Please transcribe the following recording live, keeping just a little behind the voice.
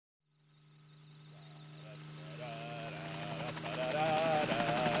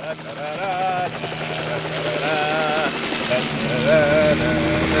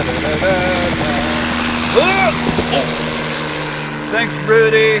Thanks,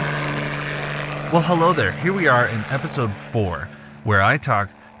 Rudy. Well, hello there. Here we are in episode 4, where I talk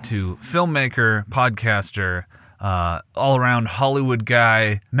to filmmaker, podcaster, all-around Hollywood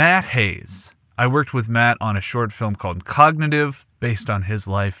guy, Matt Hayes. I worked with Matt on a short film called Cognitive, based on his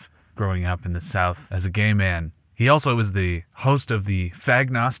life growing up in the South as a gay man. He also is the host of the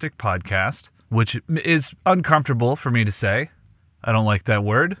Fagnostic podcast, which is uncomfortable for me to say. I don't like that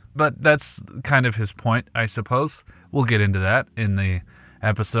word, but that's kind of his point, I suppose. We'll get into that in the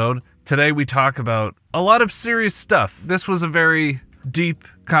episode. Today we talk about a lot of serious stuff. This was a very deep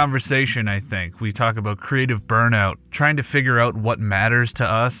conversation, I think. We talk about creative burnout, trying to figure out what matters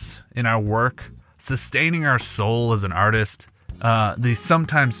to us in our work, sustaining our soul as an artist, the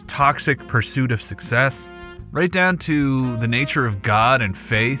sometimes toxic pursuit of success, right down to the nature of God and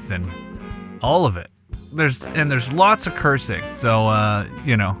faith and all of it. There's lots of cursing, so,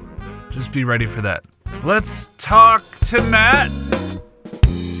 just be ready for that. Let's talk to Matt.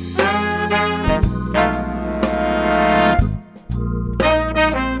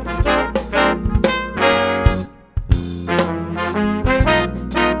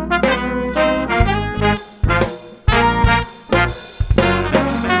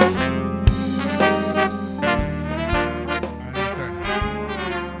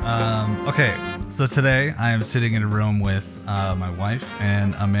 Okay, so today I am sitting in a room with my wife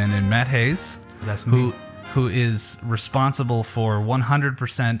and a man named Matt Hayes. That's me. Who is responsible for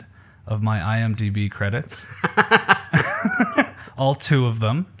 100% of my IMDb credits. All 2 of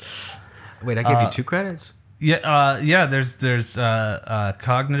them. Wait, I gave you 2 credits? Yeah. There's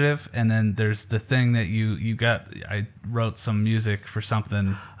Cognitive, and then there's the thing that you got. I wrote some music for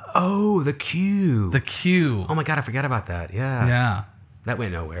something. Oh, the Q. The Q. Oh my god, I forgot about that. Yeah. Yeah. That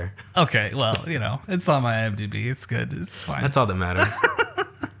went nowhere. Okay, well, it's on my IMDb. It's good. It's fine. That's all that matters.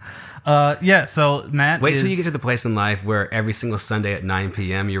 So Matt Wait till you get to the place in life where every single Sunday at 9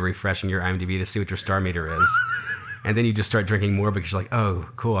 p.m. you're refreshing your IMDb to see what your star meter is. And then you just start drinking more because you're like, oh,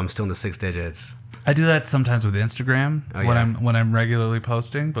 cool, I'm still in the 6 digits. I do that sometimes with Instagram when I'm regularly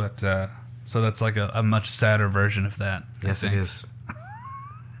posting, but so that's like a much sadder version of that. Yes, it is.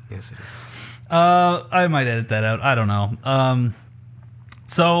 Yes, it is. I might edit that out. I don't know.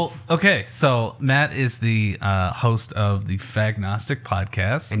 So Matt is the host of the Fagnostic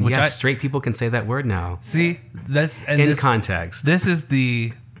podcast. And yes, straight people can say that word now. See, context. This is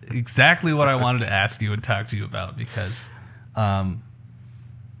exactly what I wanted to ask you and talk to you about because, Well,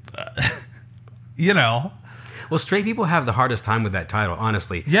 straight people have the hardest time with that title,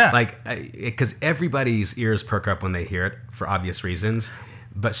 honestly. Yeah. Because everybody's ears perk up when they hear it for obvious reasons.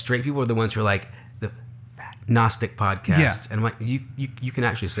 But straight people are the ones who are like, the Gnostic podcast. Yeah. And what you can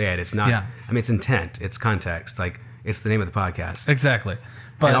actually say it. It's not, I mean, it's intent, it's context. Like, it's the name of the podcast. Exactly.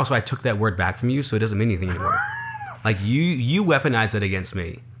 But and also, I took that word back from you, so it doesn't mean anything anymore. Like, you weaponized it against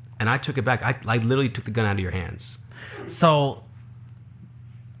me. And I took it back. I literally took the gun out of your hands. So,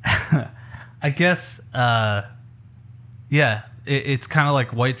 I guess, it's kind of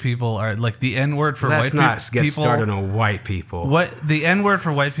like white people are like the N word for white people. Let's not get started on white people. What the N word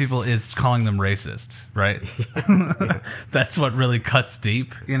for white people is calling them racist, right? Yeah. That's what really cuts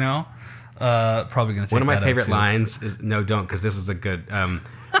deep, Probably going to take one of my favorite lines is no, don't, because this is a good.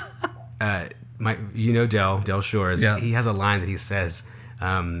 Del Shores. Yeah. He has a line that he says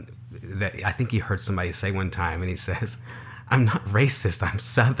that I think he heard somebody say one time, and he says, "I'm not racist. I'm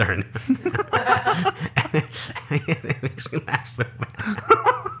Southern." It makes me laugh so bad.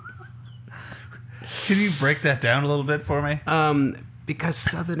 Can you break that down a little bit for me? Because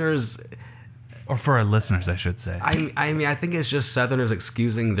Southerners, or for our listeners, I should say. I mean, I think it's just Southerners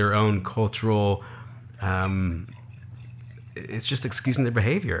excusing their own cultural. It's just excusing their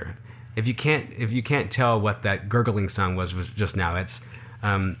behavior. If you can't tell what that gurgling sound was just now, that's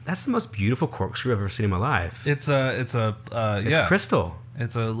the most beautiful corkscrew I've ever seen in my life. It's crystal.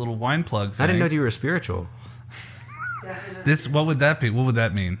 It's a little wine plug thing. I didn't know you were spiritual. What would that be? What would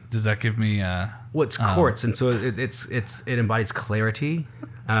that mean? Does that give me? Well, it's quartz, and so it embodies clarity,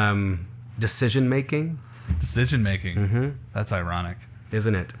 decision making. Decision making. Mm-hmm. That's ironic,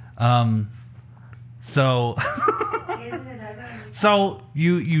 isn't it? So. So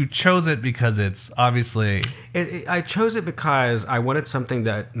you chose it because it's obviously... I chose it because I wanted something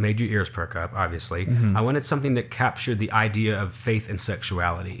that made your ears perk up, obviously. Mm-hmm. I wanted something that captured the idea of faith and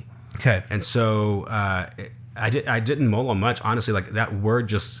sexuality. Okay. And so I didn't mull on much, honestly. Like, that word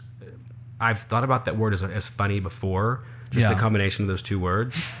just... I've thought about that word as funny before, just the combination of those two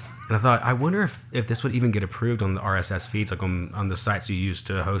words. And I thought, I wonder if this would even get approved on the RSS feeds, like on the sites you use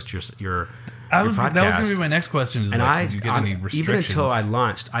to host your podcast. That was going to be my next question. Is and did you get any restrictions? Even until I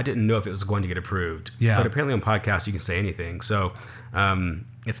launched, I didn't know if it was going to get approved. Yeah. But apparently on podcasts, you can say anything. So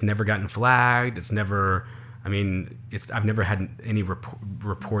it's never gotten flagged. It's never... I mean, I've never had any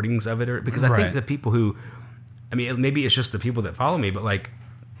reportings of it, because I think the people who... I mean, maybe it's just the people that follow me, but like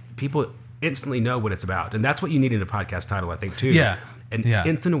people instantly know what it's about. And that's what you need in a podcast title, I think, too. Yeah.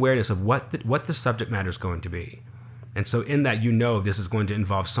 Instant awareness of what the subject matter is going to be. And so in that, this is going to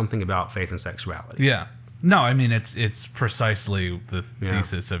involve something about faith and sexuality. Yeah. No, I mean, it's precisely the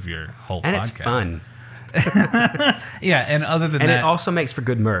thesis of your whole and podcast. And it's fun. Yeah, and other than that... And it also makes for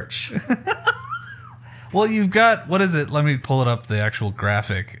good merch. Well, you've got... What is it? Let me pull it up, the actual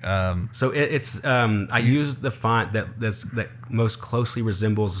graphic. So it's... I use the font that most closely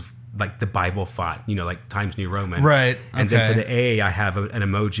resembles... like the Bible font, like Times New Roman. Right. And then for the A, I have an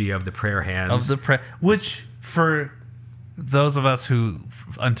emoji of the prayer hands. Which, for those of us who,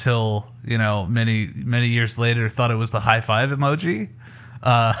 until, many, many years later, thought it was the high five emoji,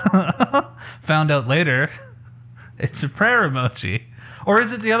 found out later it's a prayer emoji. Or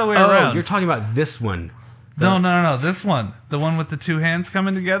is it the other way around? Oh, you're talking about this one. No. This one. The one with the two hands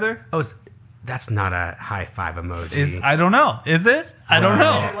coming together? Oh, that's not a high five emoji. I don't know. Is it? I don't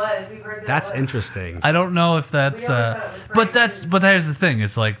know. It was. We've heard that's interesting. I don't know if that's. But here's the thing.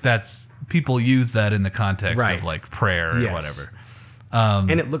 It's like people use that in the context of like prayer or whatever.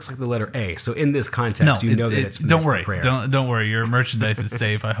 And it looks like the letter A. So in this context, that it's don't worry. For prayer. Don't worry. Your merchandise is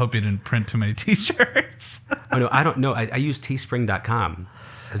safe. I hope you didn't print too many T-shirts. Oh no, I don't know. I use teespring.com.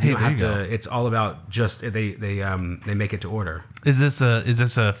 You don't have to. It's all about just they make it to order. Is this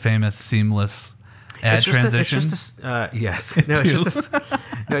a famous seamless ad transition? Yes. No,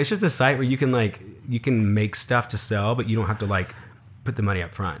 it's just a site where you can make stuff to sell, but you don't have to put the money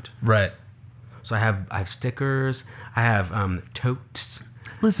up front. Right. So I have stickers. I have totes.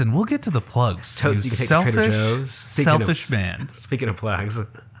 Listen, we'll get to the plugs. Totes you can take to Trader Joe's. Selfish man. Speaking of plugs.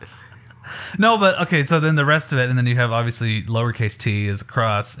 No, but okay, so then the rest of it, and then you have obviously lowercase t as a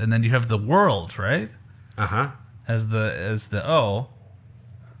cross, and then you have the world, right? Uh-huh. As the O.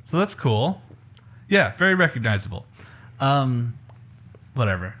 So that's cool. Yeah, very recognizable.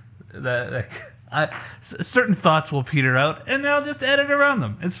 Whatever. Certain thoughts will peter out, and I'll just edit around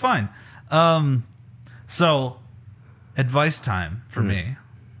them. It's fine. So, advice time for me.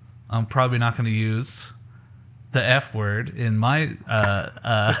 I'm probably not going to use the F word in my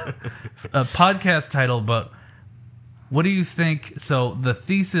podcast title, but what do you think? So the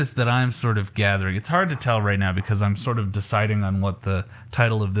thesis that I'm sort of gathering, it's hard to tell right now because I'm sort of deciding on what the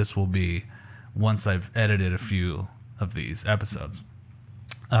title of this will be once I've edited a few of these episodes.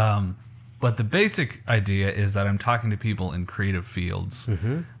 But the basic idea is that I'm talking to people in creative fields,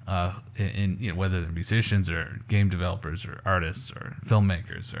 in whether they're musicians or game developers or artists or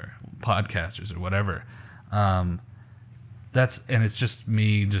filmmakers or podcasters or whatever. And it's just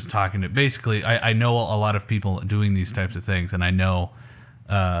me just talking to. Basically, I know a lot of people doing these types of things, and I know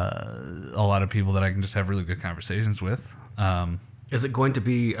a lot of people that I can just have really good conversations with. Is it going to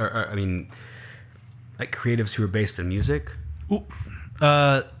be? Like creatives who are based in music?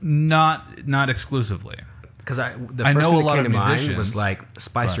 Not exclusively. Because the first I know one a lot that came of to mind musicians, was like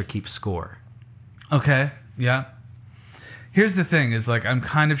Spicer keeps score. Okay, yeah. Here's the thing: is like I'm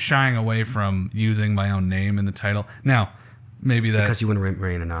kind of shying away from using my own name in the title. Now, maybe that because you want to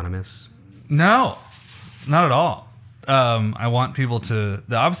remain anonymous. No, not at all. I want people to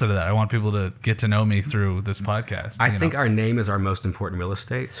the opposite of that. I want people to get to know me through this podcast. I think our name is our most important real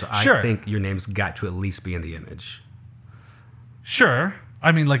estate. So I think your name's got to at least be in the image. Sure.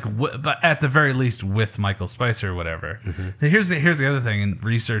 I mean, but at the very least with Michael Spicer or whatever. Mm-hmm. Here's the other thing in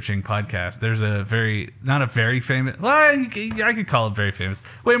researching podcasts. There's not a very famous, well, I could call it very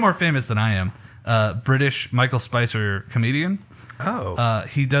famous, way more famous than I am, British Michael Spicer comedian. Oh.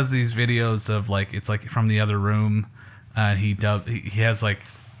 He does these videos of it's like from the other room, and he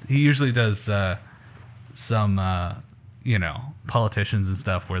usually does some politicians and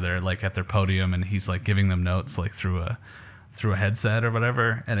stuff where they're at their podium and he's giving them notes through a headset or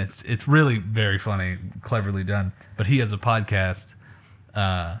whatever, and it's really very funny, cleverly done. But he has a podcast.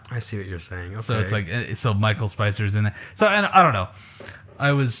 I see what you're saying. Okay. So it's so Michael Spicer's in it. So I don't know.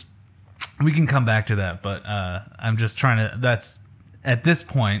 We can come back to that, but I'm just trying to. That's at this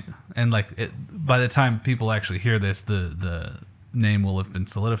point, and by the time people actually hear this, the name will have been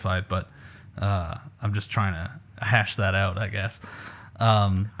solidified. But I'm just trying to hash that out, I guess.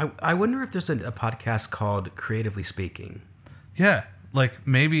 I wonder if there's a podcast called Creatively Speaking. Yeah,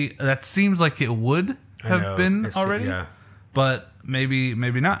 maybe that seems like it would have been already, but maybe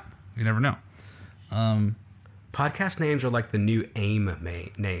not. You never know. Podcast names are like the new AIM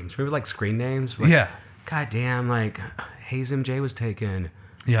names. Remember, like screen names? Like, yeah. God damn, like Hayes MJ was taken.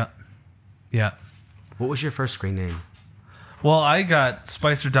 Yeah. Yeah. What was your first screen name? Well, I got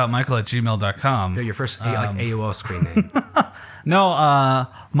spicer.michael@gmail.com. No, your first like AOL screen name. No, I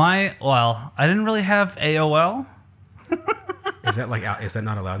didn't really have AOL. Is that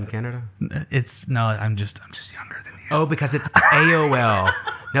not allowed in Canada? I'm just younger than you. Oh, because it's AOL.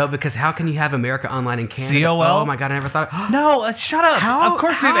 No, because how can you have America Online in Canada? COL? Oh my God, I never thought. No, shut up. Of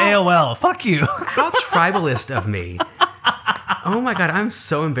course we have AOL. Fuck you. How tribalist of me. Oh my God, I'm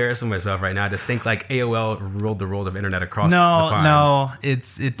so embarrassed of myself right now to think like AOL ruled the world of internet across the pond. No, it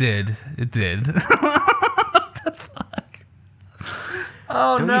did. What the fuck?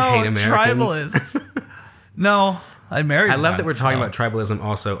 Oh, Don't no, you hate Americans? tribalist. No, I married I love one, that we're talking about tribalism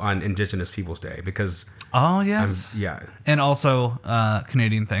also on Indigenous Peoples Day because... Oh, yes. yeah. And also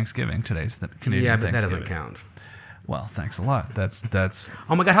Canadian Thanksgiving. Today's the Canadian Thanksgiving. Yeah, but that doesn't count. Well, thanks a lot. That's.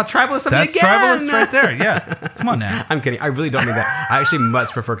 Oh my God, how tribalist of me again! That's tribalist right there. Yeah, come on now. I'm kidding. I really don't mean that. I actually much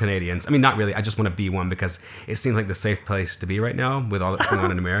prefer Canadians. I mean, not really. I just want to be one because it seems like the safe place to be right now with all that's going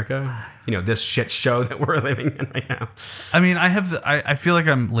on in America. You know, this shit show that we're living in right now. I mean, I feel like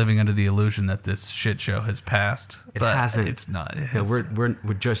I'm living under the illusion that this shit show has passed. It hasn't. It's not. No,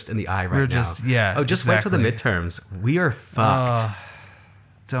 we're just in the eye right now. Yeah. Oh, just wait till the midterms. We are fucked.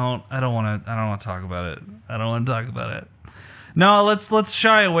 I don't want to talk about it. I don't want to talk about it. No, let's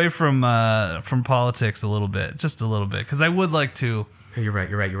shy away from politics a little bit, just a little bit, because I would like to. You're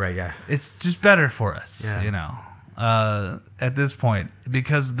right. Yeah, it's just better for us, yeah. You know, at this point,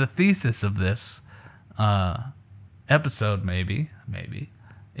 because the thesis of this episode maybe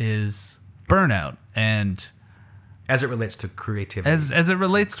is burnout, and as it relates to creativity, as it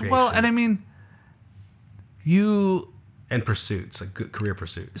relates to, well, and I mean, and pursuits, like good career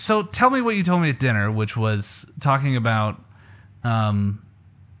pursuits. So tell me what you told me at dinner, which was talking about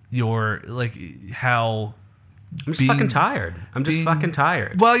your, like, how... I'm just fucking tired. Fucking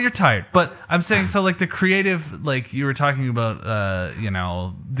tired. Well, you're tired, but I'm saying, so, like, the creative, like, you were talking about, you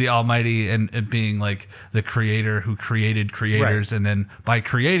know, the Almighty and being, like, the creator who created creators, right. And then by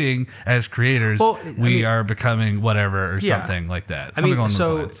creating as creators, we are becoming whatever or something like that. Something along those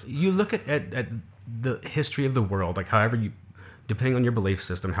lines. You look at the history of the world, like however you, depending on your belief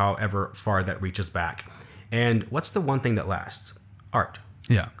system, however far that reaches back. And what's the one thing that lasts? Art.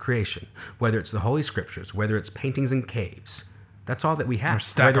 Yeah. Creation. Whether it's the Holy Scriptures, whether it's paintings in caves. That's all that we have. Or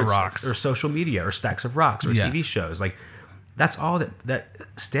stack of rocks. Or social media, or stacks of rocks, or TV shows. Like, that's all that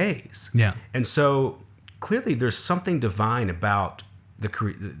stays. Yeah. And so, clearly there's something divine about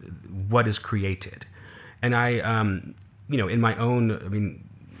what is created. And I, you know, in my own, I mean...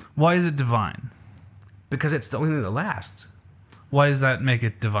 Why is it divine? Because it's the only thing that lasts. Why does that make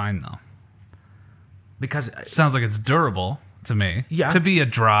it divine, though? Because it sounds like it's durable to me. Yeah. To be a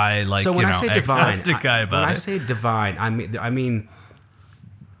dry, like, so when I say divine, guy about when I say divine, I mean,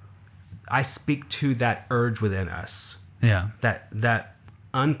 I speak to that urge within us. Yeah. That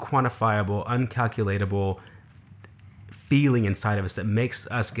unquantifiable, uncalculatable feeling inside of us that makes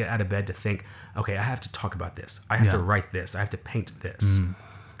us get out of bed to think, okay, I have to talk about this. I have to write this. I have to paint this.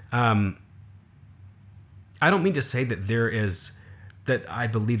 I don't mean to say that I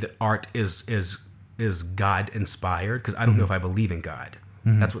believe that art is God inspired, because I don't know if I believe in God.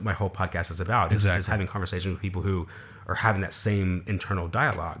 Mm-hmm. That's what my whole podcast is about. Is having conversations with people who are having that same internal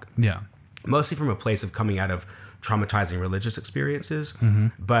dialogue. Yeah, mostly from a place of coming out of traumatizing religious experiences. Mm-hmm.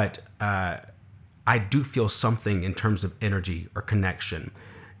 But I do feel something in terms of energy or connection.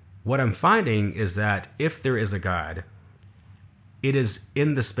 What I'm finding is that if there is a God, it is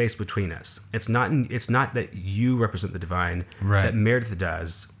in the space between us. It's not that you represent the divine, right, that Meredith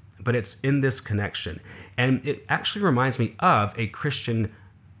does, but it's in this connection. And it actually reminds me of a Christian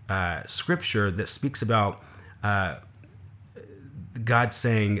scripture that speaks about God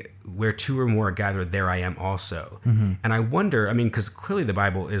saying, where two or more are gathered, there I am also. Mm-hmm. And I wonder, I mean, because clearly the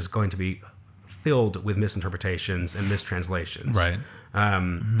Bible is going to be filled with misinterpretations and mistranslations. Right.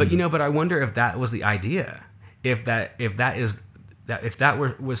 But I wonder if that was the idea. If that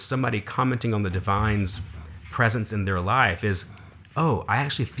was somebody commenting on the divine's presence in their life, is, oh, I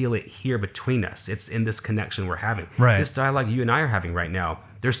actually feel it here between us. It's in this connection we're having. Right. This dialogue you and I are having right now,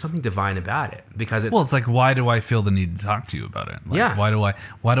 there's something divine about it, because it's... Well, it's like, why do I feel the need to talk to you about it? Like, yeah. Why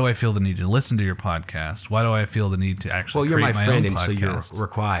do I feel the need to listen to your podcast? Why do I feel the need to actually create my own podcast? Well, you're my friend, and so you're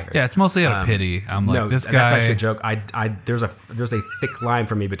required. Yeah, it's mostly out of pity. I'm like, this guy... That's actually a joke. There's a thick line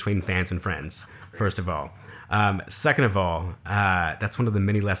for me between fans and friends, first of all. Second of all, that's one of the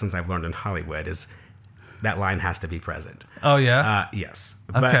many lessons I've learned in Hollywood, is That line has to be present. Oh yeah. Yes.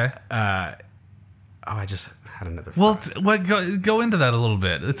 Okay. But, I just had another thought. Well, go into that a little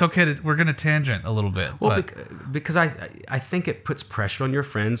bit. It's okay. We're going to tangent a little bit. Well, because I think it puts pressure on your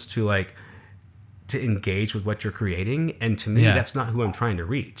friends to engage with what you're creating, and to me, that's not who I'm trying to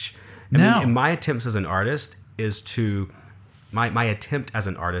reach. I mean, and my attempt as an artist is to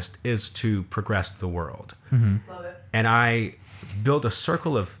progress the world. Mm-hmm. Love it. And I build a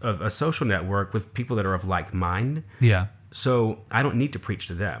circle of a social network with people that are of like mind. Yeah. So I don't need to preach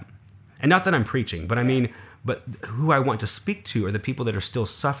to them. And not that I'm preaching, but I mean, but who I want to speak to are the people that are still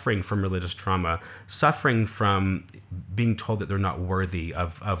suffering from religious trauma, suffering from being told that they're not worthy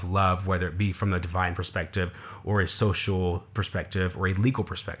of love, whether it be from a divine perspective or a social perspective or a legal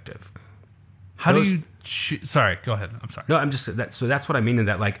perspective. How do you... Sorry, go ahead. I'm sorry. No, I'm just... So that's what I mean in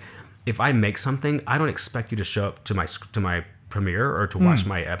that, like, if I make something, I don't expect you to show up to my premiere or to watch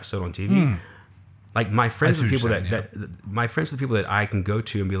my episode on TV. Like, my friends are people my friends are the people that I can go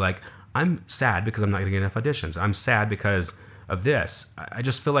to and be like, I'm sad because I'm not getting enough auditions. I'm sad because of this. I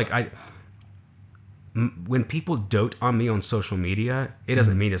just feel like when people dote on me on social media, it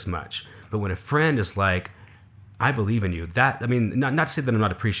doesn't mean as much. But when a friend is like, I believe in you, that, I mean, not to say that I'm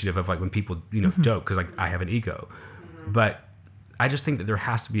not appreciative of like when people, dote, because like I have an ego. But I just think that there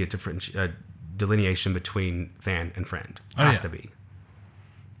has to be a different delineation between fan and friend. Has to be.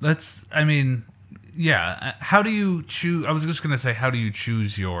 That's, I mean, yeah. How do you choose? I was just going to say, how do you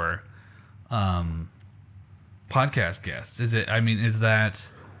choose your podcast guests? Is that...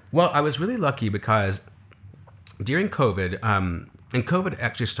 Well, I was really lucky because during COVID, and COVID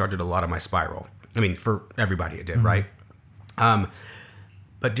actually started a lot of my spiral. I mean, for everybody it did, right?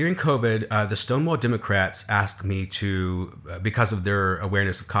 But during COVID, the Stonewall Democrats asked me to, because of their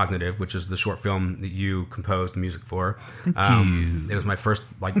awareness of Cognitive, which is the short film that you composed the music for. Thank you. It was my first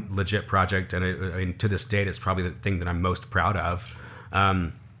like legit project, and I mean, to this date, it's probably the thing that I'm most proud of.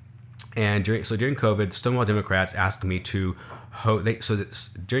 And during COVID, Stonewall Democrats asked me to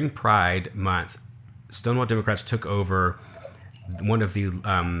during Pride Month, Stonewall Democrats took over one of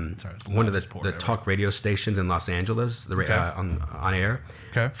the talk radio stations in Los Angeles, on air,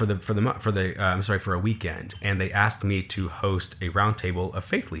 for a weekend, and they asked me to host a roundtable of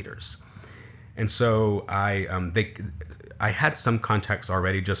faith leaders, and so I had some contacts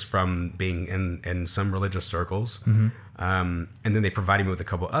already just from being in some religious circles, and then they provided me with a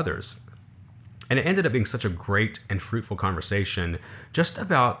couple others. And it ended up being such a great and fruitful conversation just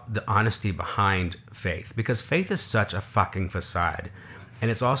about the honesty behind faith, because faith is such a fucking facade.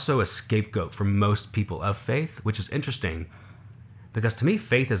 And it's also a scapegoat for most people of faith, which is interesting because to me,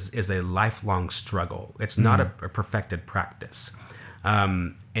 faith is a lifelong struggle. It's not a perfected practice.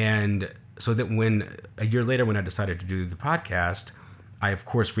 And so that when a year later, when I decided to do the podcast, I, of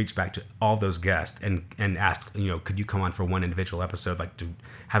course, reached back to all those guests and asked, could you come on for one individual episode, like to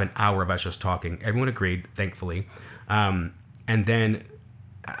have an hour of us just talking? Everyone agreed, thankfully. And then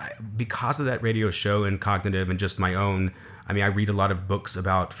because of that radio show and Cognitive and just my own, I mean, I read a lot of books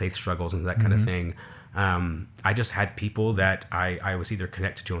about faith struggles and that kind of thing. I just had people that I was either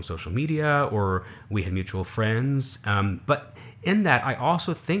connected to on social media or we had mutual friends. But in that, I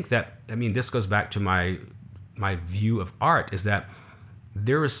also think that, I mean, this goes back to my view of art, is that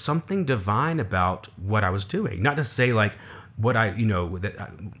there is something divine about what I was doing. Not to say like what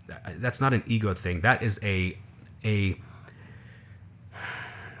that's not an ego thing. That is a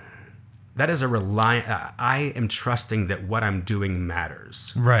reliant. I am trusting that what I'm doing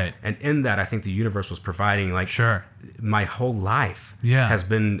matters. Right. And in that, I think the universe was providing like my whole life has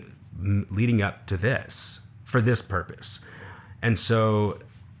been leading up to this for this purpose. And so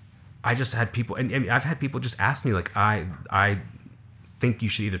I just had people, and I've had people just ask me like, I think you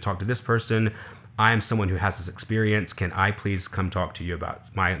should either talk to this person. I am someone who has this experience. Can I please come talk to you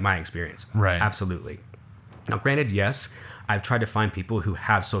about my experience? Right. Absolutely. Now, granted, yes, I've tried to find people who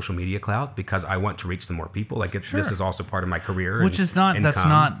have social media clout because I want to reach the more people. Like this is also part of my career. Which is not,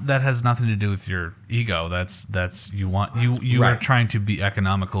 that has nothing to do with your ego. That's you are trying to be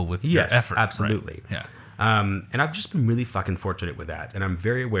economical with your effort. Absolutely. Right? Yeah. And I've just been really fucking fortunate with that. And I'm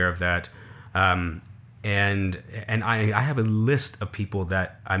very aware of that. And I have a list of people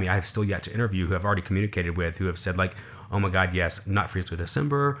that, I mean, I have still yet to interview who I've already communicated with, who have said like, oh my God, yes, not free till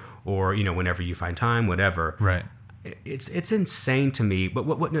December, or, whenever you find time, whatever. Right. It's insane to me, but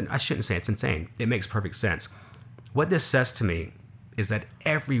what I shouldn't say it's insane. It makes perfect sense. What this says to me is that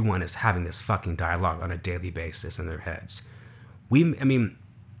everyone is having this fucking dialogue on a daily basis in their heads.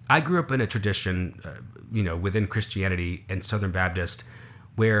 I grew up in a tradition, within Christianity and Southern Baptist,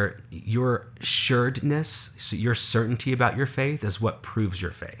 where your assuredness, so your certainty about your faith is what proves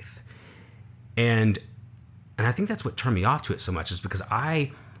your faith. And And I think that's what turned me off to it so much, is because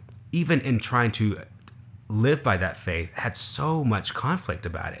I, even in trying to live by that faith, had so much conflict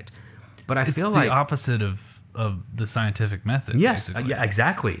about it. But I feel like it's the opposite of the scientific method. Yes, basically. yeah,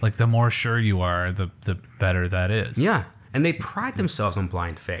 exactly. Like the more sure you are, the better that is. Yeah, and they pride themselves on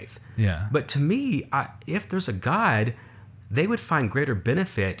blind faith. Yeah. But to me, if there's a God, they would find greater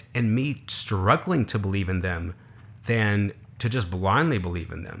benefit in me struggling to believe in them than to just blindly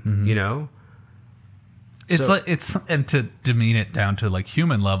believe in them. Mm-hmm. You know. And to demean it down to like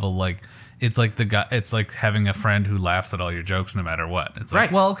human level, like it's like the guy. It's like having a friend who laughs at all your jokes no matter what. It's like,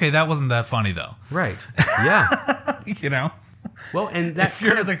 right. Well, okay, that wasn't that funny though. Right. Yeah. You know. Well, and that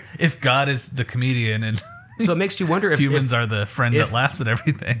if God is the comedian and so it makes you wonder if humans are the friend that laughs at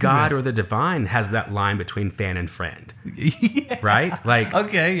everything. God or the divine has that line between fan and friend. Yeah. Right? Like,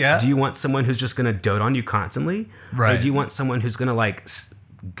 okay, yeah. Do you want someone who's just going to dote on you constantly? Right. Or do you want someone who's going to like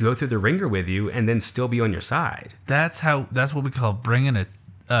go through the ringer with you and then still be on your side? That's what we call bringing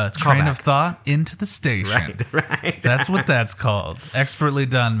a train of thought into the station. Right. That's what that's called. Expertly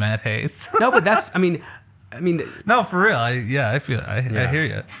done, Matt Hayes. No, but that's, I mean, no, for real. I hear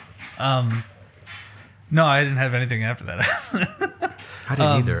you. No, I didn't have anything after that. I didn't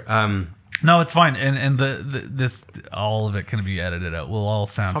either. No, it's fine. And this all of it can be edited out. We'll all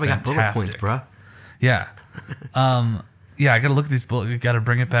sound probably fantastic. got bullet points, bruh. Yeah. Yeah, I got to look at these bullet. You got to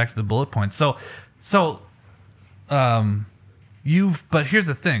bring it back to the bullet points. So, but here's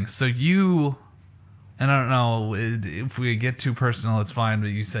the thing. So and I don't know if we get too personal, it's fine. But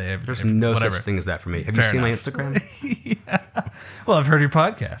you say there's no such thing as that for me. Have you seen my Instagram? Yeah. Well, I've heard your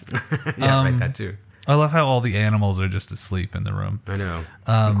podcast. Yeah, right. That too. I love how all the animals are just asleep in the room. I know,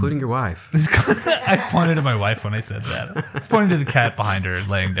 including your wife. I pointed to my wife when I said that. I was pointing to the cat behind her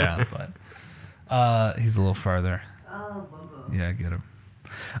laying down, but he's a little farther. Oh, Bobo. Yeah, I get him.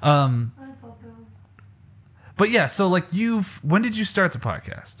 Hi, Bobo. But yeah, so like when did you start the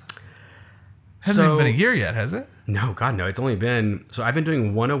podcast? Hasn't even been a year yet, has it? No, God, no. It's only been, so I've been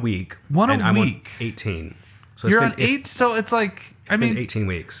doing one a week. I'm on 18. So you're on 8, so it's like, I mean, 18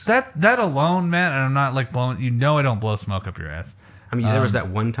 weeks. That alone, man, and I'm not like blowing, I don't blow smoke up your ass. I mean, there was that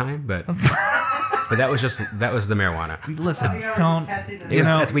one time, but that was the marijuana. Listen,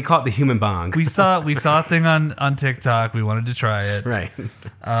 we call it the human bong. We saw a thing on TikTok. We wanted to try it. Right.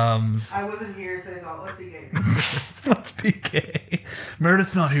 I wasn't here, so I thought, let's be gay. Let's be gay.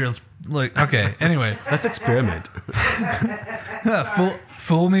 Meredith's not here. Okay. Anyway, let's experiment.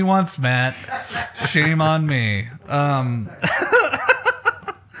 Fool me once, Matt. Shame on me.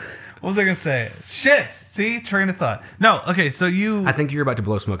 What was I gonna say? Shit. See, train of thought. No. Okay. So I think you're about to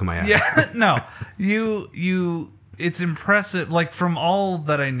blow smoke in my ass. Yeah. No. You. It's impressive. Like from all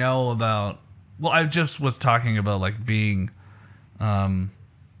that I know about. Well, I just was talking about like being,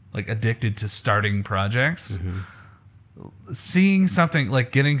 like addicted to starting projects. Mm-hmm. Seeing something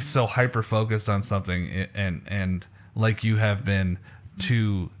like getting so hyper focused on something and like you have been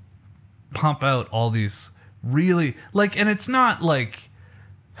to pump out all these really like, and it's not like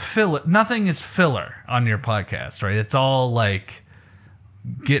filler. Nothing is filler on your podcast, right? It's all like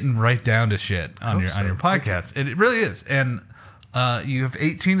getting right down to shit on your podcast. Okay. It really is. And you have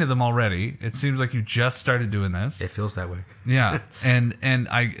 18 of them already. It seems like you just started doing this. It feels that way. Yeah.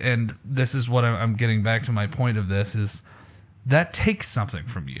 and this is what I'm getting back to my point of this is that takes something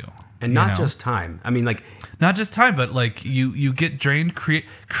from you. And not just time. I mean, like... Not just time, but like you get drained,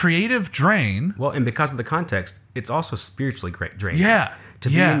 creative drain. Well, and because of the context, it's also spiritually drained. Yeah. To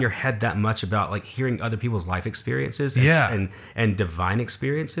be in your head that much about like hearing other people's life experiences and divine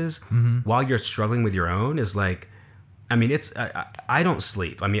experiences while you're struggling with your own is like... I mean, it's... I don't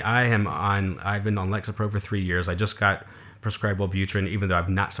sleep. I mean, I've been on Lexapro for 3 years. I just got prescribed Wellbutrin, even though I've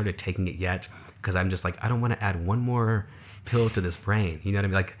not started taking it yet, because I'm just like, I don't want to add one more pill to this brain. You know what I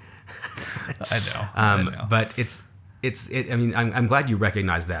mean? Like... I know. But I mean, I'm glad you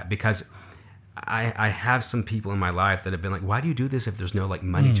recognize that, because I have some people in my life that have been like, why do you do this if there's no like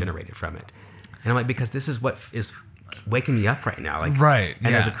money generated from it? And I'm like, because this is what is waking me up right now. Like, right.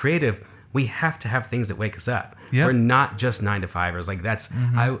 And as a creative, we have to have things that wake us up. Yep. We're not just 9-to-5ers. Like that's,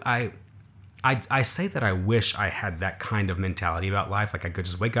 I say that I wish I had that kind of mentality about life. Like I could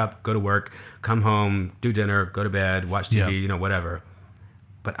just wake up, go to work, come home, do dinner, go to bed, watch TV, whatever.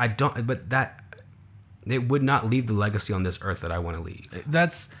 But I don't. But that it would not leave the legacy on this earth that I want to leave.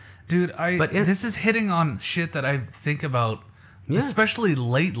 That's, dude. This is hitting on shit that I think about, especially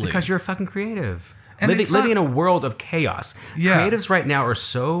lately. Because you're a fucking creative, and living in a world of chaos. Yeah. Creatives right now are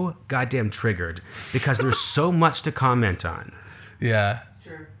so goddamn triggered because there's so much to comment on. Yeah. It's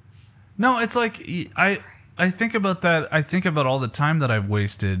true. No, it's like I think about that. I think about all the time that I've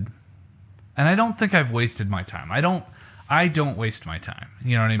wasted And I don't think I've wasted my time. I don't waste my time.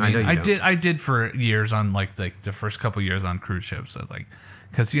 You know what I mean? I know you don't. I did for years on like the first couple years on cruise ships. So like,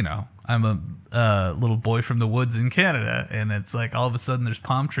 because I'm a little boy from the woods in Canada, and it's like all of a sudden there's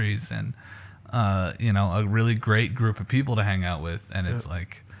palm trees and a really great group of people to hang out with, and it's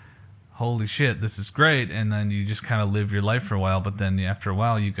like, holy shit, this is great. And then you just kind of live your life for a while, but then after a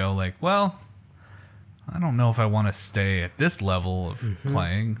while you go like, well, I don't know if I want to stay at this level of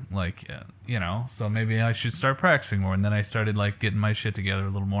playing, like, so maybe I should start practicing more. And then I started like getting my shit together a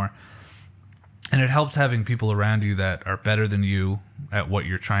little more. And it helps having people around you that are better than you at what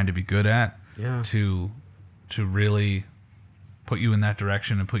you're trying to be good at, to really put you in that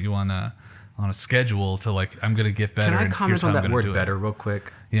direction and put you on a schedule to like, I'm going to get better. Can I comment on that word better real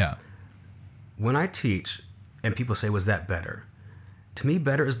quick? Yeah. When I teach and people say, was that better? To me,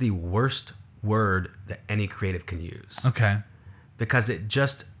 better is the worst word that any creative can use. Okay. Because it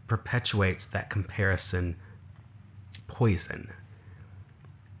just perpetuates that comparison poison.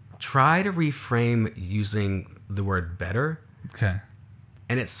 Try to reframe using the word better. Okay.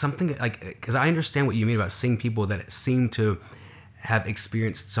 And it's something like, because I understand what you mean about seeing people that seem to have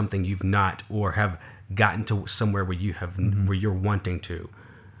experienced something you've not, or have gotten to somewhere where you have, where you're wanting to.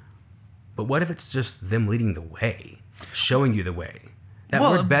 But what if it's just them leading the way, showing you the way? That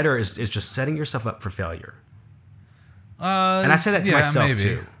word better is just setting yourself up for failure. And I say that to myself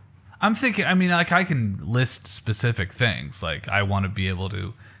too. I'm thinking, like I can list specific things. Like I want to be able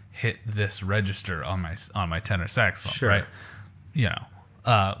to hit this register on my tenor saxophone, right?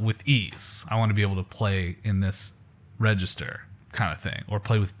 With ease. I want to be able to play in this register kind of thing, or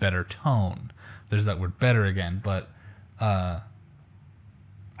play with better tone. There's that word better again, but I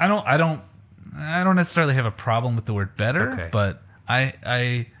don't necessarily have a problem with the word better, but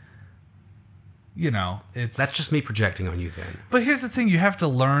it's... That's just me projecting on you then. But here's the thing, you have to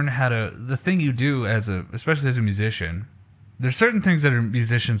learn how to... The thing you do, especially as a musician, there's certain things that are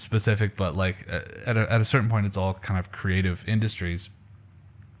musician specific, but like at a certain point, it's all kind of creative industries.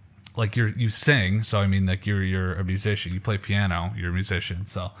 Like you sing, so I mean, like you're a musician. You play piano, you're a musician,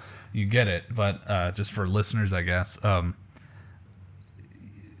 so you get it. But just for listeners, I guess, I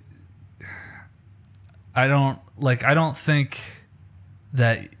don't think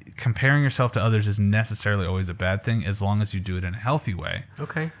that comparing yourself to others is necessarily always a bad thing, as long as you do it in a healthy way.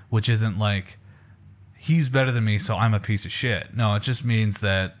 Okay. Which isn't like, he's better than me, so I'm a piece of shit. No, it just means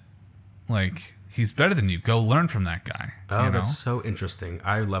that, like, he's better than you. Go learn from that guy. Oh, that's so interesting.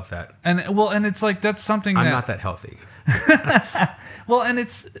 I love that. And it's like, that's something I'm not that healthy. Well, and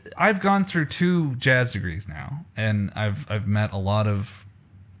I've gone through 2 jazz degrees now, and I've met a lot of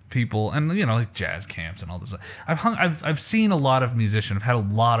people, and like jazz camps and all this stuff. I've seen a lot of musicians. I've had a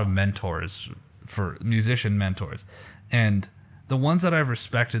lot of mentors, for musician mentors, and the ones that I've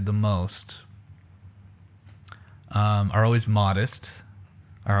respected the most are always modest,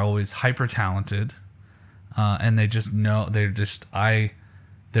 are always hyper talented, and they just know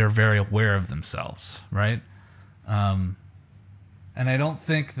they're very aware of themselves, right? And I don't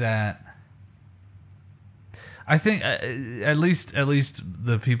think that. I think at least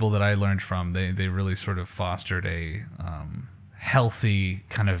the people that I learned from, they really sort of fostered a healthy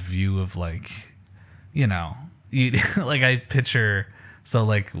kind of view of like, like I picture. So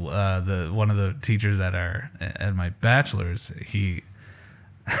like one of the teachers at my bachelor's,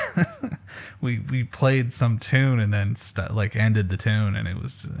 we played some tune and then ended the tune, and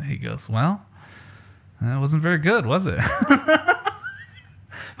he goes, well, that wasn't very good, was it?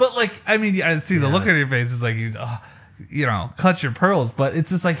 But like, I mean, I see the look on your face. It's like he's, clutch your pearls. But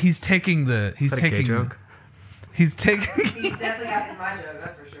it's just like he's taking the. He's taking. A gay joke? He's taking. He's definitely got my joke.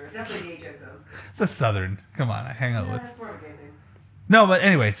 That's for sure. It's definitely a gay joke though. It's a Southern. Come on, I hang out with. That's more of a gay thing. No, but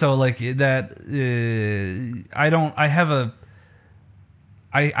anyway, so like that.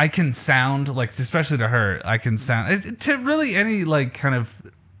 I can sound like, especially to her, I can sound to really any like kind of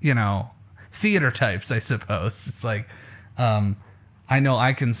theater types, I suppose. It's like. I know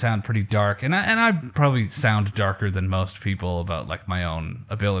I can sound pretty dark, and I probably sound darker than most people about like my own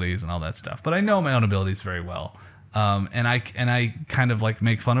abilities and all that stuff. But I know my own abilities very well, and I kind of like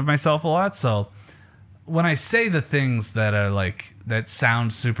make fun of myself a lot. So when I say the things that are like that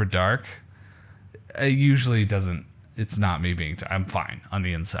sound super dark, it usually doesn't. It's not me being. I'm fine on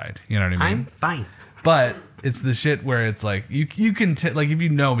the inside. You know what I mean? I'm fine. But it's the shit where it's like you can like if you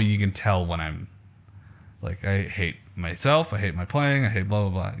know me, you can tell when I'm like I hate myself, I hate my playing, I hate blah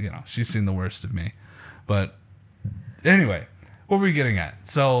blah blah. She's seen the worst of me. But anyway, what were we getting at?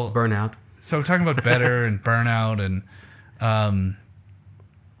 So burnout. So we're talking about better and burnout and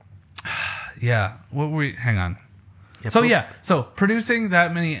yeah. What were we? Hang on. So producing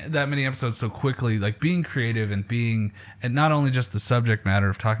that many episodes so quickly, like being creative and not only just the subject matter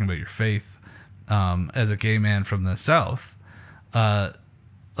of talking about your faith, as a gay man from the South,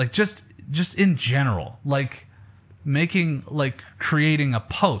 like just in general, like creating a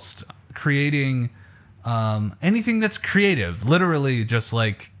post, creating anything that's creative, literally just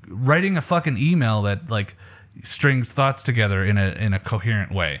like writing a fucking email that like strings thoughts together in a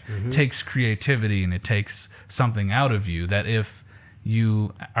coherent way. Takes creativity, and it takes something out of you that if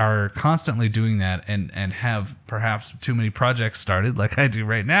you are constantly doing that and have perhaps too many projects started like I do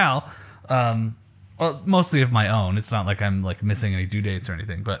right now, well, mostly of my own. It's not like I'm like missing any due dates or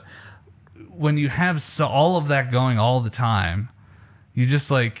anything, but when you have all of that going all the time, you just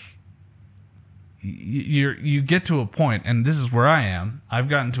like you get to a point, and this is where I am. I've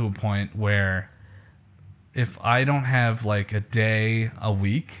gotten to a point where if I don't have like a day a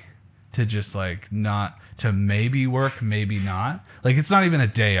week to just like not to maybe work, maybe not. Like it's not even a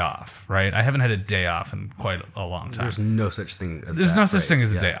day off, right? I haven't had a day off in quite a long time. There's no such thing as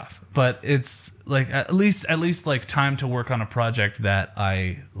a day off. But it's like at least like time to work on a project that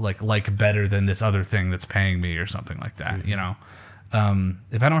I like better than this other thing that's paying me or something like that, you know?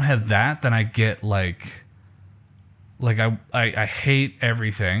 If I don't have that, then I get like I hate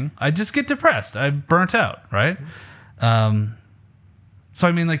everything. I just get depressed. I'm burnt out, right? So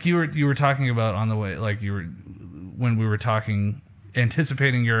I mean, like you were talking about on the way, like when we were talking,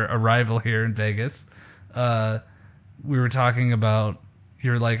 anticipating your arrival here in Vegas. We were talking about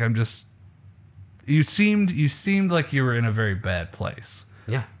you're like you seemed like you were in a very bad place.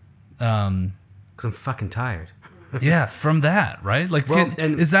 Yeah. Because I'm fucking tired. Yeah, from that, right? Like, well,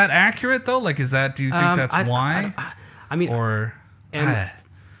 is that accurate though? Like, do you think that's why? I mean, or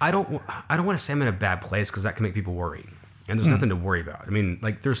I don't want to say I'm in a bad place because that can make people worry, and there's nothing to worry about. I mean,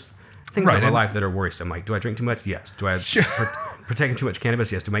 like there's things in my life that are worrisome. Like, do I drink too much? Yes. Do I partake in too much cannabis?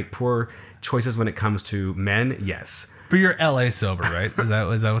 Yes. Do I make poor choices when it comes to men? Yes. But you're LA sober, right? Is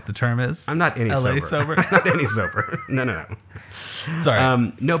that what the term is? I'm not any LA sober. I'm not any sober. No.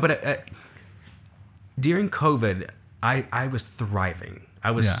 Sorry. No, but during COVID, I was thriving.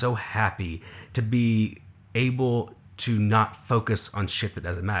 I was so happy to be able to not focus on shit that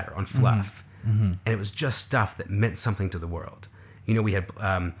doesn't matter, on fluff. And it was just stuff that meant something to the world. You know, we had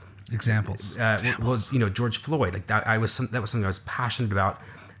examples. Well, you know, George Floyd. Like that was something I was passionate about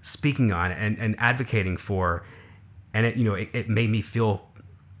speaking on and advocating for, and it made me feel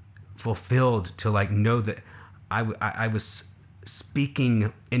fulfilled to like know that I was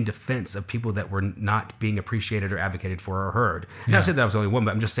speaking in defense of people that were not being appreciated or advocated for or heard. And I said that I was only one,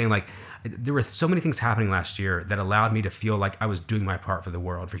 but I'm just saying like there were so many things happening last year that allowed me to feel like I was doing my part for the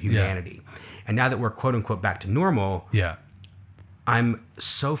world, for humanity. And now that we're quote unquote back to normal, I'm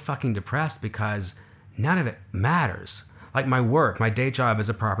so fucking depressed because none of it matters. Like my work, my day job as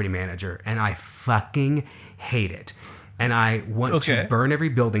a property manager, and I fucking hate it. And I want to burn every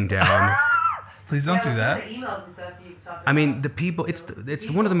building down. Please don't do that. The emails and stuff you talked about. I mean, the people, it's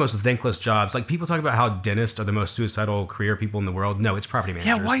one of the most thankless jobs. Like people talk about how dentists are the most suicidal career people in the world. No, it's property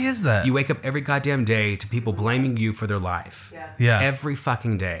managers. Yeah, why is that? You wake up every goddamn day to people blaming you for their life. Yeah. Every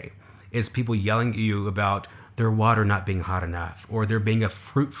fucking day is people yelling at you about their water not being hot enough or there being a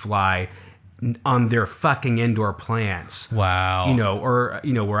fruit fly on their fucking indoor plants. Wow. Or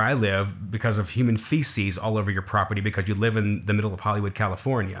where I live because of human feces all over your property because you live in the middle of Hollywood,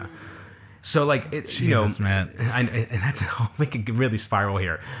 California. So like it's Jesus, man, and that's I'll make it really spiral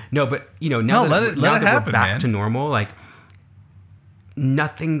here. No, but now that we're back to normal, like none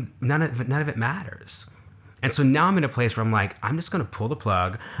of it matters. And so now I'm in a place where I'm like, I'm just gonna pull the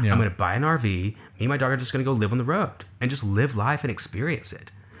plug. I'm gonna buy an RV. Me and my dog are just gonna go live on the road and just live life and experience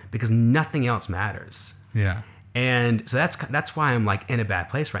it because nothing else matters. Yeah. And so that's why I'm like in a bad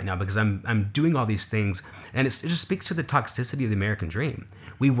place right now because I'm doing all these things and it just speaks to the toxicity of the American dream.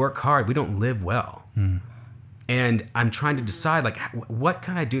 We work hard, we don't live well. And I'm trying to decide like what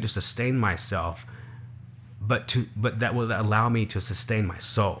can I do to sustain myself, but that will allow me to sustain my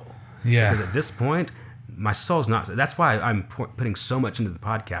soul. Yeah. Because at this point, my soul's not. That's why I'm putting so much into the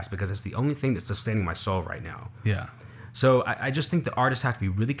podcast because it's the only thing that's sustaining my soul right now. Yeah. So I just think that artists have to be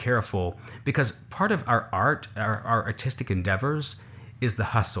really careful because part of our art, our artistic endeavors, is the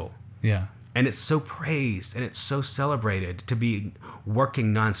hustle. Yeah. And it's so praised and it's so celebrated to be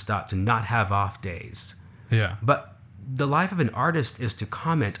working nonstop, to not have off days. Yeah. But the life of an artist is to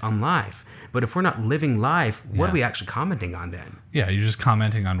comment on life. But if we're not living life, what are we actually commenting on then? Yeah, you're just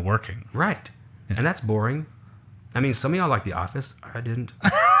commenting on working. Right. Yeah. And that's boring. I mean, some of y'all like The Office. I didn't.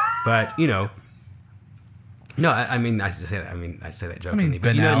 But, No, I mean, I say that. I say that jokingly. I mean, but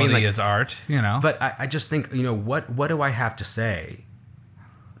banality you know what I mean? Like, is art, you know. But I just think, what do I have to say?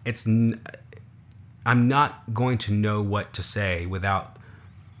 I'm not going to know what to say without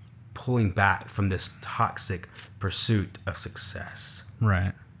pulling back from this toxic pursuit of success.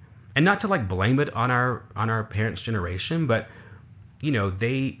 Right. And not to like blame it on our parents' generation, but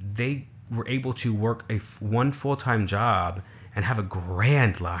they were able to work one full-time job and have a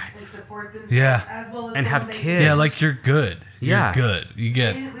grand life. And support themselves as well as and have kids. Yeah, like you're good. Yeah. You're good. You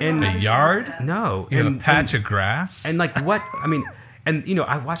get in a yard. No. You have a patch of grass. And like what? I mean, and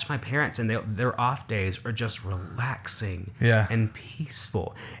I watch my parents, and their off days are just relaxing and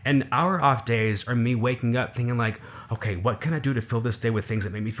peaceful. And our off days are me waking up thinking like, okay, what can I do to fill this day with things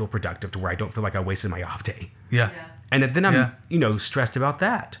that make me feel productive to where I don't feel like I wasted my off day? Yeah. And then I'm, stressed about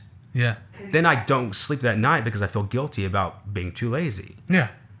that. Yeah. Then I don't sleep that night because I feel guilty about being too lazy. Yeah.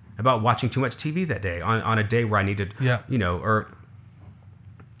 About watching too much TV that day on a day where I needed, or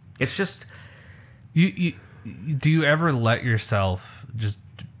it's just. You do you ever let yourself just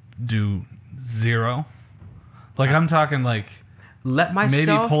do zero? Like I'm talking like let myself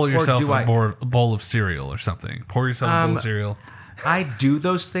maybe pull yourself a bowl of cereal or something. Pour yourself a bowl of cereal. I do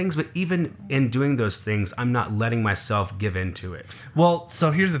those things, but even in doing those things, I'm not letting myself give into it. Well, so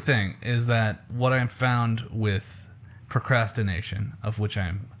here's the thing, is that what I found with procrastination, of which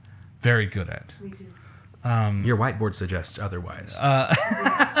I'm very good at. Me too. Your whiteboard suggests otherwise.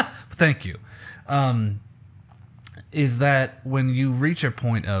 Thank you. Is that when you reach a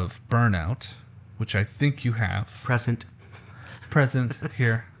point of burnout, which I think you have. Present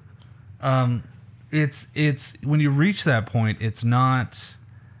here. It's when you reach that point, it's not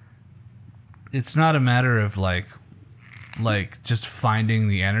a matter of like just finding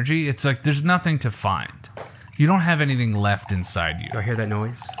the energy. It's like there's nothing to find. You don't have anything left inside you. Do I hear that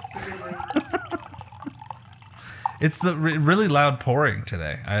noise? It's the really loud pouring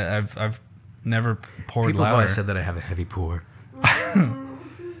today. I've never poured People louder. have always said that I have a heavy pour. I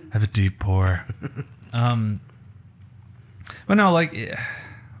have a deep pour. But no, like,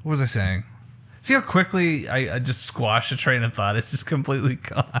 what was I saying? See how quickly I just squashed a train of thought? It's just completely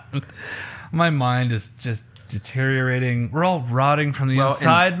gone. My mind is just deteriorating. We're all rotting from the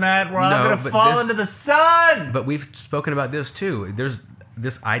inside, Matt. We're all going to fall into the sun. But we've spoken about this too. There's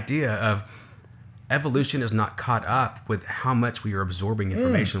this idea of evolution is not caught up with how much we are absorbing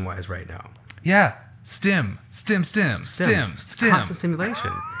information-wise right now. Yeah. STEM. Constant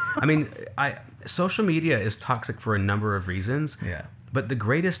simulation. I mean, social media is toxic for a number of reasons. Yeah. But the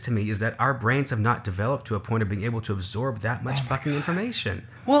greatest to me is that our brains have not developed to a point of being able to absorb that much fucking information.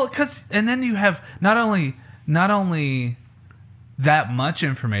 Well, and then you have not only that much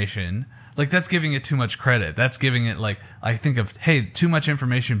information, like that's giving it too much credit. That's giving it like, I think of, hey, too much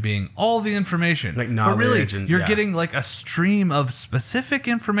information being all the information. Like knowledge. But really, you're getting like a stream of specific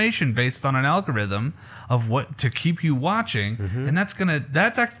information based on an algorithm of what to keep you watching. Mm-hmm. And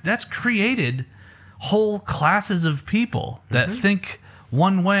that's created whole classes of people that think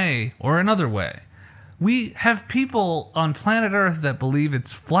one way or another way. We have people on planet Earth that believe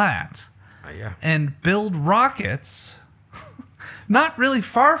it's flat and build rockets not really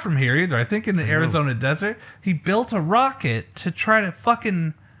far from here either. I think in the Arizona desert, he built a rocket to try to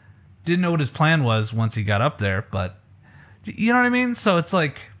fucking didn't know what his plan was once he got up there, but you know what I mean? So it's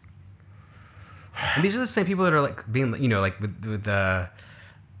like, and these are the same people that are like being, like with the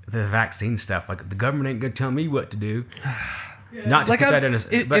vaccine stuff, like the government ain't gonna tell me what to do. Yeah. Not to like put that in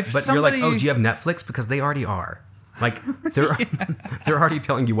a, but somebody, you're like, oh, do you have Netflix? Because they already are. Like they're already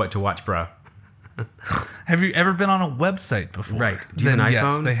telling you what to watch, bro. Have you ever been on a website before? Right. Do you have an iPhone?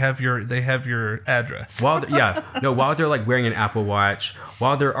 Yes, they have your address. While they're like wearing an Apple Watch,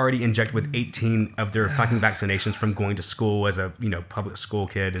 while they're already injected with 18 of their fucking vaccinations from going to school as a public school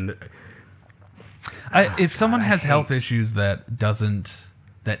kid, and if someone has health issues that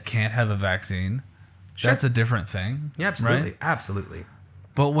can't have a vaccine, that's a different thing. Yeah, absolutely. Right? Absolutely.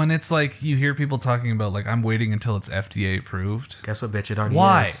 But when it's like you hear people talking about like I'm waiting until it's FDA approved. Guess what, bitch? It already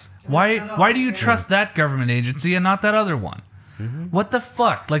is. Why do you trust that government agency and not that other one? Mm-hmm. What the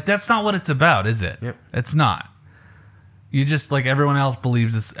fuck? Like that's not what it's about, is it? Yep. It's not. You just like everyone else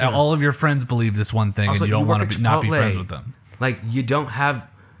believes this. Yeah. All of your friends believe this one thing, also, and you don't want to not be friends with them. Like you don't have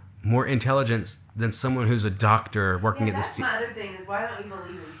more intelligence than someone who's a doctor working at the. That's my other thing is why don't you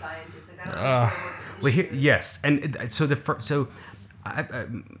believe in scientists? Like, I don't yes, and so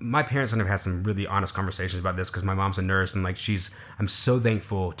my parents and I've had some really honest conversations about this because my mom's a nurse and like I'm so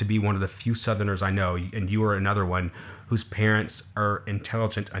thankful to be one of the few Southerners I know, and you are another one whose parents are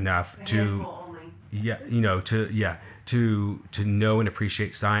intelligent enough to. to know and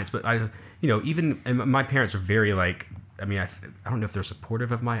appreciate science. But and my parents are very like, I mean, I don't know if they're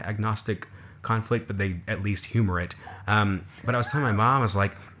supportive of my agnostic conflict, but they at least humor it. But I was telling my mom, I was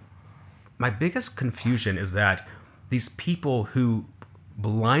like, my biggest confusion is that these people who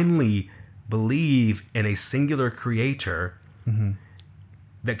blindly believe in a singular creator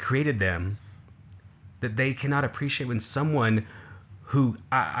that created them, that they cannot appreciate when someone who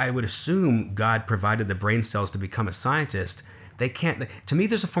I would assume God provided the brain cells to become a scientist, they can't. To me,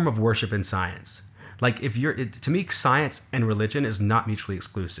 there's a form of worship in science. Like to me, science and religion is not mutually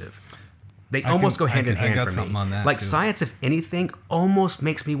exclusive. They almost go hand in hand for me. Like too. Science, if anything, almost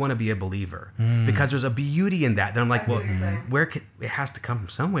makes me want to be a believer because there's a beauty in that. Then I'm like, well, it has to come from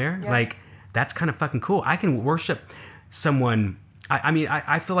somewhere. Yeah. Like that's kind of fucking cool. I can worship someone.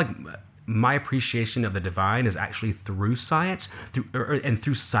 I feel like my appreciation of the divine is actually through science,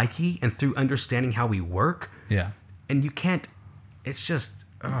 through psyche, and through understanding how we work. Yeah. And you can't. It's just.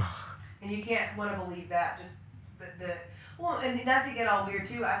 Ugh. And you can't want to believe that. Just well, and not to get all weird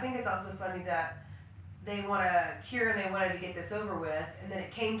too. I think it's also funny that they want a cure and they wanted to get this over with, and then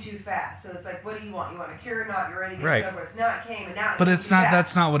it came too fast. So it's like, what do you want? You want a cure or not? You're ready to get this over with. Now it came, and now. But it's not. Fast.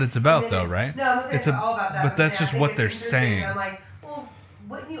 That's not what it's about, though, right? No, I'm not saying it's all about that. But that's just what they're saying. I'm like, well,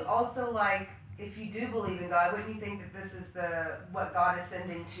 wouldn't you also like? If you do believe in God, wouldn't you think that this is what God is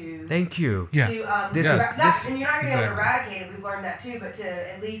sending to? Thank you. Yeah. And you're not going to be able to eradicate it. We've learned that too, but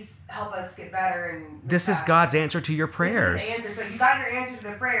to at least help us get better. And this is God's answer to your prayers. This is the answer. So you got your answer to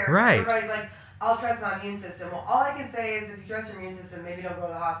the prayer. Right. Everybody's like, I'll trust my immune system. Well, all I can say is if you trust your immune system, maybe don't go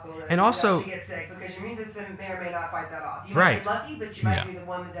to the hospital and also you get sick because your immune system may or may not fight that off. You right. might be lucky, but you might be the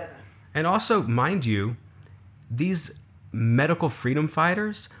one that doesn't. And also, mind you, these medical freedom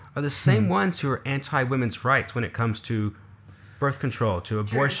fighters are the same ones who are anti-women's rights when it comes to birth control, to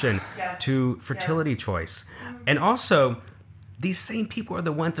abortion, to fertility choice. And also, these same people are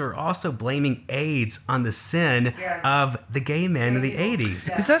the ones that are also blaming AIDS on the sin of the gay men in the 80s.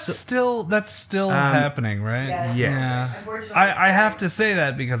 Yeah. Is that still happening, right? Yes. Yeah. I have to say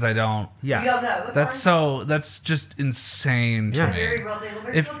that because I don't. Yeah. You don't know. That's just insane to me. Very well,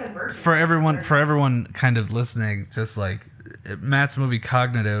 if for everyone kind of listening, just like Matt's movie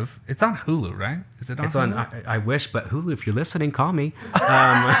Cognitive, it's on Hulu, right? Is it on Hulu? I wish, but Hulu, if you're listening, call me.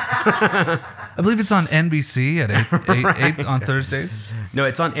 I believe it's on NBC at 8 on Thursdays. No,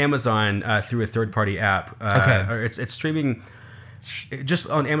 it's on Amazon through a third-party app. Okay. Or it's streaming. Just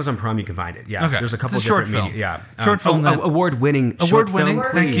on Amazon Prime, you can find it. Yeah. Okay. There's a couple of short different film. media. Yeah. Short film. Award-winning.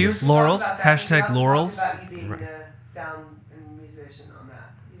 Thank you. Laurels. Hashtag Laurels.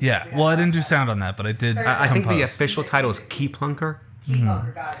 Yeah, well, I didn't do sound on that, but I did. I think the official title is Key Plunker. Key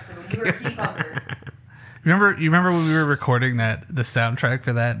Plunker, got it. So when you were a Key Plunker. You remember when we were recording the soundtrack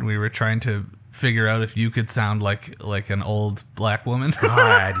for that, and we were trying to figure out if you could sound like an old black woman?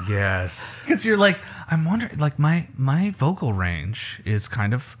 God, yes. Because you're like, I'm wondering, like my vocal range is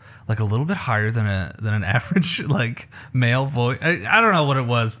kind of like a little bit higher than an average like male voice. I don't know what it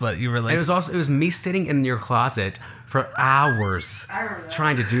was, but you were like, and it was me sitting in your closet for hours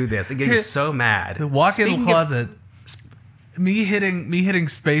trying to do this and getting so mad. The walk-in closet. Me hitting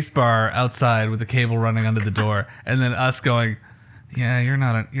space bar outside with the cable running under the door, and then us going, yeah, you're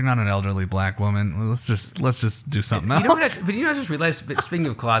not an elderly black woman. Let's just do something else. But I just realized, speaking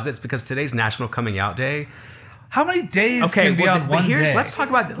of closets, because today's National Coming Out Day. How many days can be on one day? Let's talk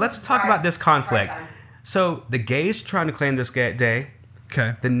about this conflict. So the gays are trying to claim this day.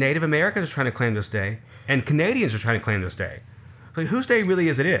 Okay. The Native Americans are trying to claim this day, and Canadians are trying to claim this day. So whose day really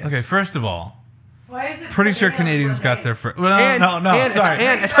is it? Okay, first of all, why is it pretty sure Canadians got there first. Well, sorry.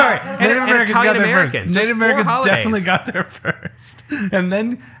 Native Americans got there first. Native Americans definitely got there first, and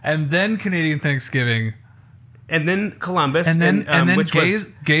then Canadian Thanksgiving, and then Columbus, and then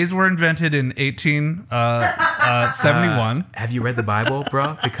gays were invented in 1871. Have you read the Bible,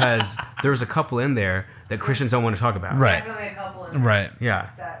 bro? Because there was a couple in there that Christians don't want to talk about. Right. Definitely a couple. Right. Yeah.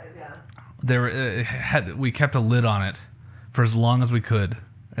 We kept a lid on it for as long as we could,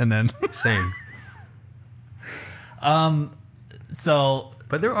 and then same. So,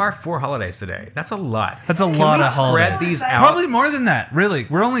 but there are 4 holidays today. That's a lot. That's a lot of holidays. Spread these out. Probably more than that. Really,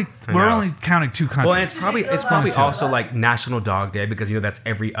 we're only counting 2 countries. Well, and it's probably also like National Dog Day because that's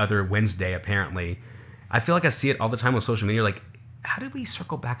every other Wednesday apparently. I feel like I see it all the time on social media. Like, how did we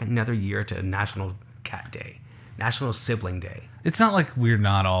circle back another year to National Cat Day, National Sibling Day? It's not like we're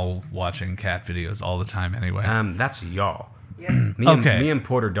not all watching cat videos all the time anyway. That's y'all. Yeah. Me and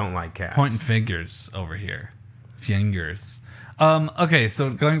Porter don't like cats. Pointing fingers over here. Fingers. Okay, so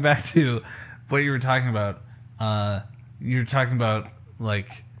going back to what you were talking about, you're talking about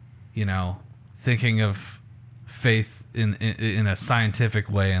like, thinking of faith in a scientific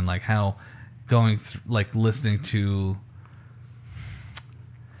way, and like how going through, like listening to.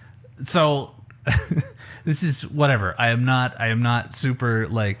 So this is whatever. I am not super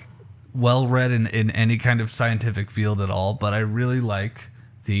like well read in any kind of scientific field at all, but I really like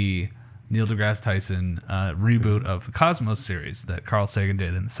the Neil deGrasse Tyson reboot of the Cosmos series that Carl Sagan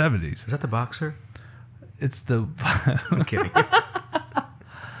did in the 70s. Is that the boxer? It's the I'm kidding.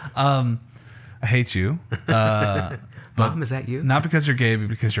 I hate you. But Mom, is that you? not because you're gay, but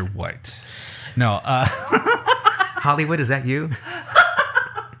because you're white. No. Hollywood, is that you?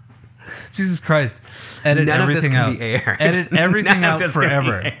 Jesus Christ. Edit None everything of out. this can be aired. Edit everything None of out this can be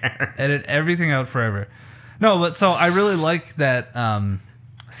forever. aired. Edit everything out forever. No, but so I really like that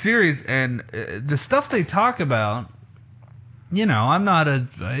series, and the stuff they talk about. You know, I'm not a.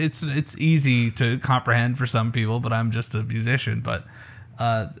 It's easy to comprehend for some people, but I'm just a musician. But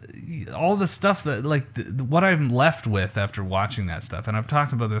all the stuff that what I'm left with after watching that stuff, and I've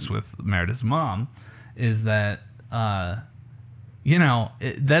talked about this with Meredith's mom, is that you know,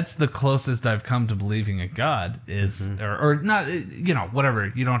 that's the closest I've come to believing a God is, or not. You know,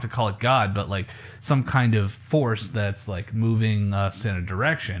 whatever, you don't have to call it God, but like some kind of force that's like moving us in a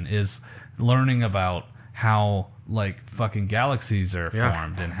direction, is learning about how like fucking galaxies are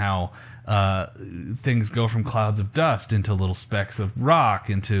formed, and how things go from clouds of dust into little specks of rock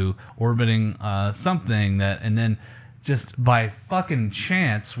into orbiting something that, and then just by fucking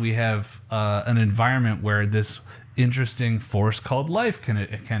chance we have an environment where this interesting force called life can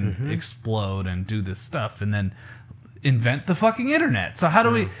explode and do this stuff, and then invent the fucking internet. So how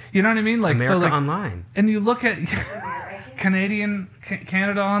do we, you know what I mean? Like America so like, Online. and you look at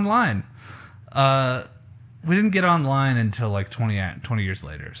Canada Online. We didn't get online until like 20 years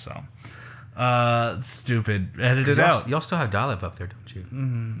later, so stupid. Edit it out. Y'all still have dial-up up there, don't you?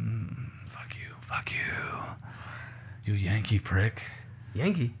 Fuck you Yankee prick.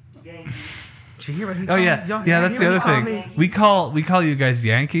 Yankee. Did you hear what he Oh called? yeah, Y'all yeah. That's the hear other what he called thing. me? We call you guys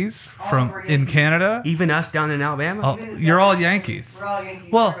Yankees from in Canada. Even us down in Alabama. Oh, you're all Yankees. We're all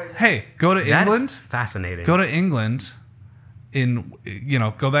Yankees. Well, Everybody hey, knows. go to That England. is fascinating. Go to England.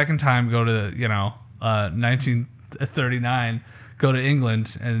 Go back in time. Go to 1939. Go to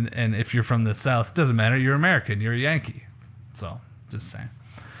England, and if you're from the South, it doesn't matter. You're American. You're a Yankee. So, just saying.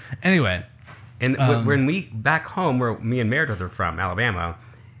 Anyway. And when we back home, where me and Meredith are from, Alabama,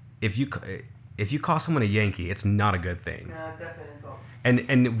 if you call someone a Yankee, it's not a good thing. No, it's definitely an insult.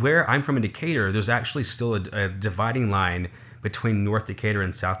 And where I'm from in Decatur, there's actually still a dividing line between North Decatur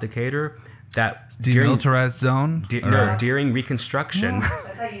and South Decatur. That Demilitarized zone. During Reconstruction,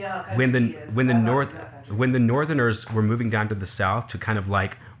 That's how you know how country when is. the Northerners were moving down to the South to kind of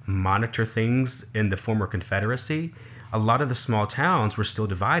like monitor things in the former Confederacy, a lot of the small towns were still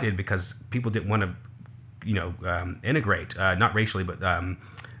divided because people didn't want to, integrate, not racially, but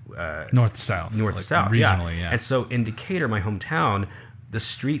North to south. North like to south, regionally, yeah. And so in Decatur, my hometown, the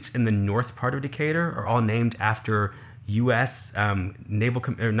streets in the north part of Decatur are all named after U.S. U.S.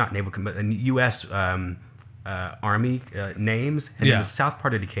 Army names, and in the south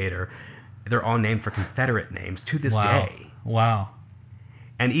part of Decatur, they're all named for Confederate names to this day. Wow.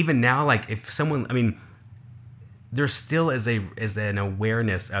 And even now, like if someone, there still is an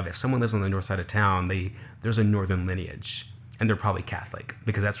awareness of if someone lives on the north side of town, there's a northern lineage, and they're probably Catholic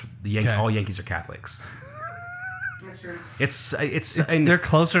because that's all Yankees are Catholics. That's true. It's They're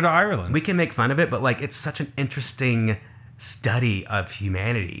closer to Ireland. We can make fun of it, but like it's such an interesting study of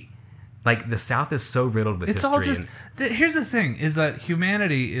humanity. Like the South is so riddled with It's history. all just. Here's the thing: is that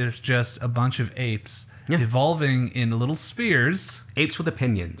humanity is just a bunch of apes evolving in little spheres. Apes with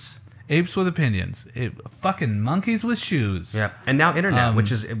opinions. Apes with opinions. Fucking monkeys with shoes. Yeah, and now internet,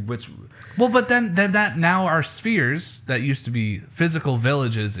 which. Well, but then that now are spheres that used to be physical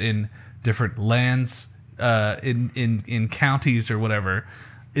villages in different lands, in counties or whatever,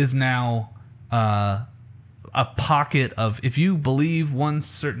 is now a pocket of, if you believe one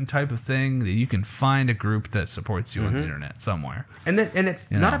certain type of thing, that you can find a group that supports you on the internet somewhere. And it's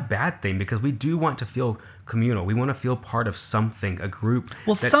not a bad thing, because we do want to feel communal. We want to feel part of something, a group.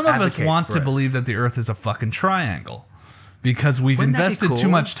 Well, that some of us advocates want for to us. believe that the Earth is a fucking triangle, because we've Wouldn't that be invested cool? too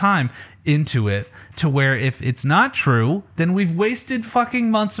much time into it, to where if it's not true, then we've wasted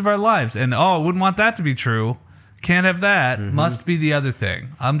fucking months of our lives. And I wouldn't want that to be true. Can't have that. Must be the other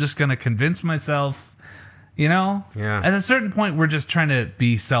thing. I'm just going to convince myself, Yeah. At a certain point, we're just trying to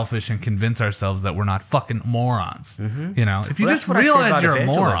be selfish and convince ourselves that we're not fucking morons. If you just realize you're a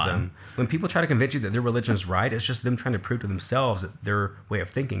moron. When people try to convince you that their religion is right, it's just them trying to prove to themselves that their way of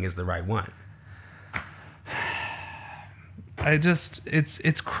thinking is the right one.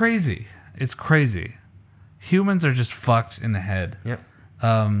 It's crazy. It's crazy. Humans are just fucked in the head. Yep.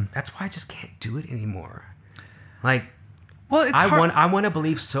 That's why I just can't do it anymore. Like, well, it's hard. I want to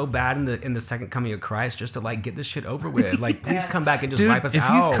believe so bad in the second coming of Christ, just to like get this shit over with. Like, please come back and just wipe us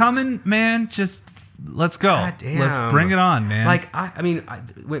out. If he's coming, man, just let's go. God damn. Let's bring it on, man. Like, I mean,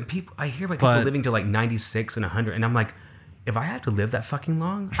 when I hear about people living to like 96 and 100, and I'm like, if I have to live that fucking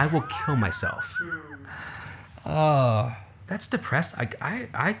long, I will kill myself. Oh, that's depressed.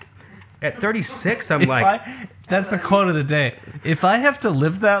 I at 36, I'm like, that's the quote of the day. If I have to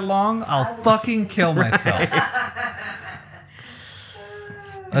live that long, I'll fucking kill myself.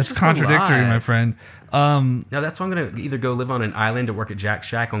 That's contradictory, my friend. Now that's why I'm gonna either go live on an island or work at Jack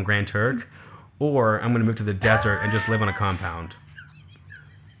Shack on Grand Turk, or I'm gonna move to the desert and just live on a compound.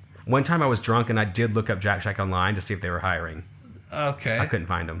 One time I was drunk and I did look up Jack Shack online to see if they were hiring. Okay. I couldn't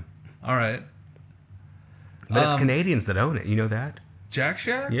find them. All right. But it's Canadians that own it. You know that? Jack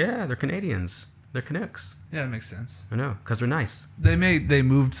Shack? Yeah, they're Canadians. They're Canucks. Yeah, that makes sense. I know, because they're nice. They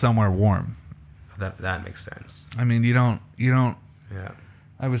moved somewhere warm. That makes sense. I mean, you don't. Yeah.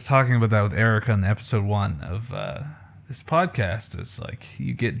 I was talking about that with Erica in episode 1 of this podcast. It's like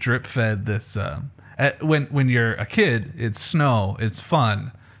you get drip fed this. When you're a kid, it's snow. It's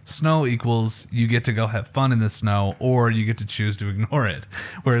fun. Snow equals you get to go have fun in the snow, or you get to choose to ignore it.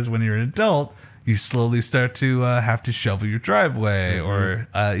 Whereas when you're an adult, you slowly start to have to shovel your driveway, or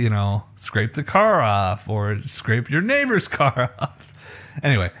scrape the car off, or scrape your neighbor's car off.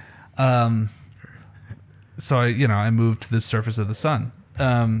 Anyway, so I moved to the surface of the sun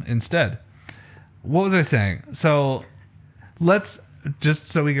instead. What was I saying? So let's just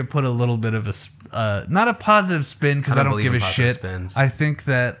so we can put a little bit of a not a positive spin, because I don't give a shit. Spins. I think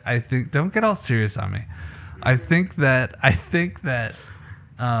don't get all serious on me. I think that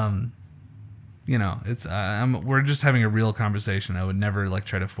it's we're just having a real conversation. I would never like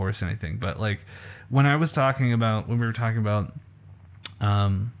try to force anything, but like when we were talking about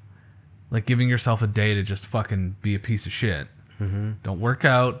like giving yourself a day to just fucking be a piece of shit. Mm-hmm. Don't work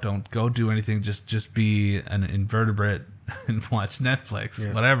out, don't go do anything, just be an invertebrate and watch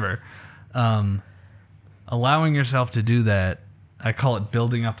Netflix, whatever. Allowing yourself to do that, I call it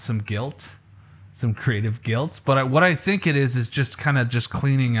building up some guilt, some creative guilt. But what I think it is just kind of just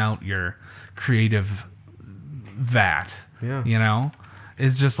cleaning out your creative vat. Yeah.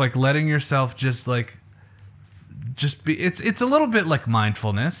 It's just like letting yourself just be. It's a little bit like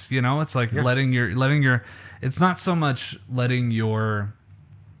mindfulness. It's like letting your. It's not so much letting your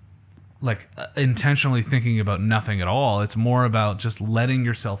intentionally thinking about nothing at all. It's more about just letting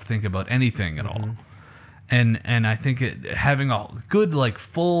yourself think about anything at all. And I think having a good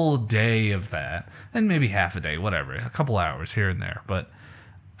full day of that, and maybe half a day, whatever, a couple hours here and there, but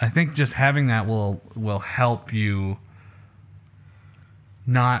I think just having that will help you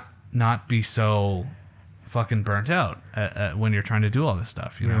not be so fucking burnt out when you're trying to do all this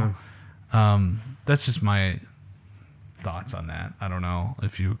stuff, you know. That's just my thoughts on that. I don't know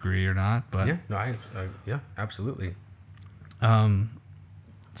if you agree or not, but yeah, absolutely.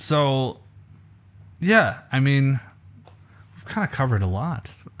 So yeah, I mean, we've kind of covered a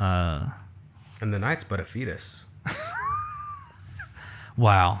lot. And the night's but a fetus.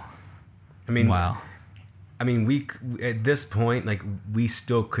 Wow. I mean, we at this point, we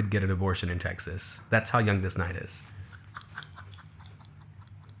still could get an abortion in Texas. That's how young this night is.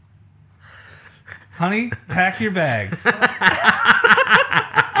 Honey, pack your bags.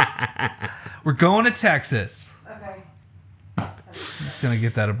 We're going to Texas. Okay. Just gonna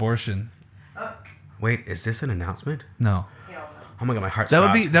get that abortion. Wait, is this an announcement? No. Oh my god, my heart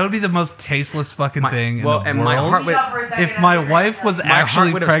stopped. That would be the most tasteless fucking thing in the world. My heart if my wife was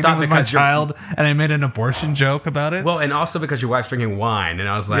actually pregnant with my child and I made an abortion joke about it. Well, and also because your wife's drinking wine, and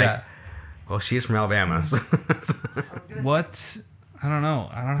I was like, well, she's from Alabama. What? I don't know.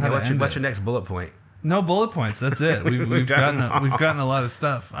 I don't know how to end what's your next bullet point? No bullet points. That's it. We've gotten a lot of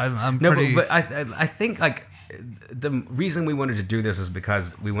stuff. I'm no, pretty. But I think the reason we wanted to do this is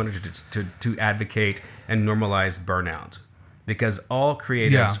because we wanted to advocate and normalize burnout, because all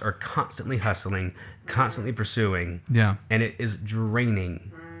creatives are constantly hustling, constantly pursuing, and it is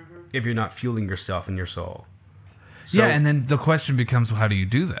draining if you're not fueling yourself and your soul. So, and then the question becomes, well, how do you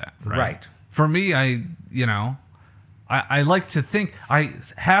do that? Right. For me, I like to think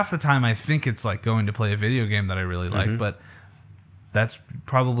half the time I think it's like going to play a video game that I really like, but that's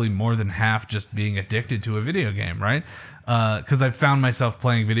probably more than half just being addicted to a video game, right? Because I've found myself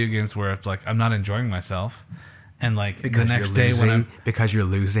playing video games where it's like I'm not enjoying myself, and because the next day because you're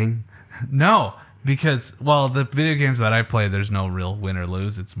losing. No, because the video games that I play, there's no real win or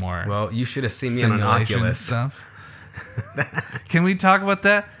lose. It's more. Well, you should have seen me on an Oculus stuff. Can we talk about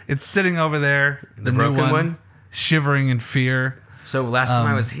that? It's sitting over there. The broken one? Shivering in fear. So last time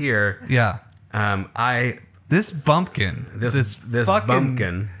I was here, Yeah. This bumpkin. This fucking,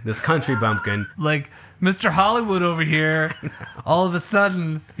 bumpkin, this country bumpkin. Like Mr. Hollywood over here, all of a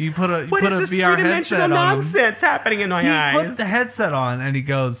sudden you put a What is this VR headset on nonsense happening in my eyes? He put the headset on and he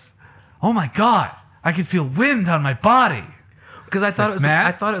goes, "Oh my god, I can feel wind on my body." Because I thought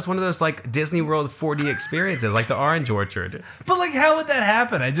it was one of those like Disney World 4D experiences, like the Orange Orchard. But like, how would that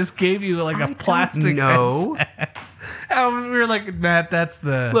happen? I just gave you like a plastic headset. We were like, Matt, that's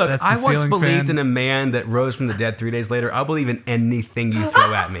the look. That's the I once believed fan. in a man that rose from the dead 3 days later. I'll believe in anything you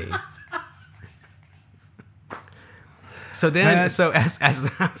throw at me. So then, as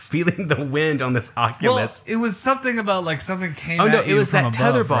I'm feeling the wind on this Oculus, it was something about like something came. Oh no, at it was that above,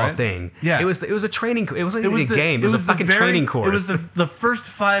 tetherball right? thing. Yeah, it was a training. It wasn't even a game. It was a fucking training course. It was the first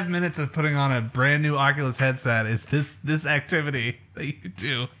 5 minutes of putting on a brand new Oculus headset. Is this activity that you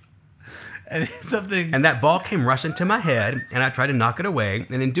do? And it's something. And that ball came rushing to my head, and I tried to knock it away.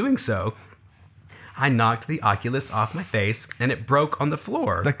 And in doing so, I knocked the Oculus off my face, and it broke on the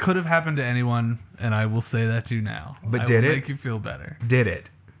floor. That could have happened to anyone, and I will say that to you now. But did it? Make you feel better. Did it?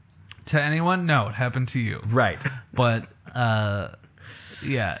 To anyone? No, it happened to you. Right. But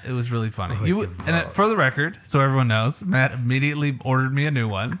yeah, it was really funny. For the record, so everyone knows, Matt immediately ordered me a new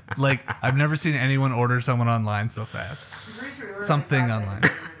one. Like, I've never seen anyone order someone online so fast. Something online.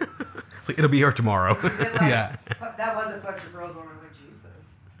 It's like, it'll be here tomorrow. Yeah. That was a Fletcher Girls one. I was like,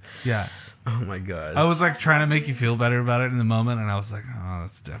 Jesus. Yeah. Oh my god. I was like trying to make you feel better about it in the moment, and I was like, oh,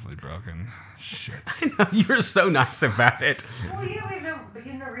 that's definitely broken. Shit. I know, you were so nice about it. Well, you have no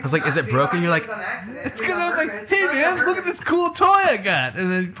reason. I was like, is it broken? You're like, it's because I was like, hey man, look at this cool toy I got,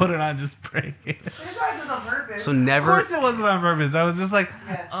 and then you put it on, just break it. It's not just on purpose. So never. Of course, it wasn't on purpose. I was just like,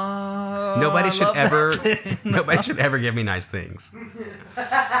 nobody should ever give me nice things.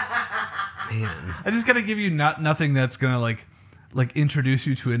 Man, I just gotta give you nothing that's gonna like introduce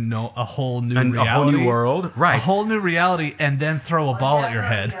you to a whole new reality, a whole new world, right? A whole new reality, and then throw a ball at your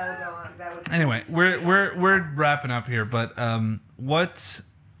head. Anyway, we're wrapping up here, but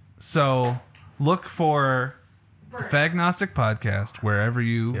so look for the Fagnostic Podcast wherever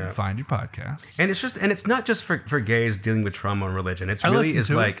you find your podcasts. And it's not just for gays dealing with trauma and religion. It's really is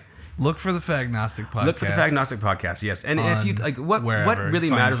like. Look for the Fagnostic Podcast. Look for the Fagnostic Podcast, yes. And if you like, what really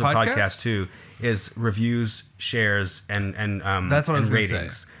matters with podcasts too is reviews, shares, and that's what and I was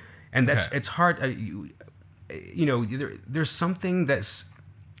ratings. Say. And it's hard. There's something that's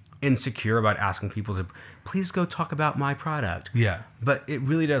insecure about asking people to please go talk about my product. Yeah. But it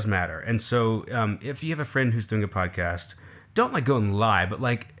really does matter. And so if you have a friend who's doing a podcast, don't like go and lie, but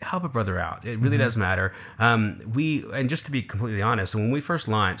like help a brother out. It really does matter. And just to be completely honest, when we first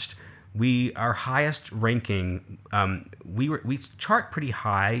launched, our highest ranking, we chart pretty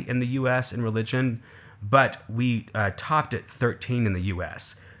high in the U.S. in religion, but we topped at 13 in the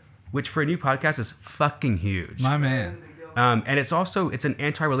U.S., which for a new podcast is fucking huge. My man. And it's an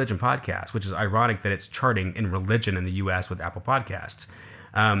anti-religion podcast, which is ironic that it's charting in religion in the U.S. with Apple Podcasts.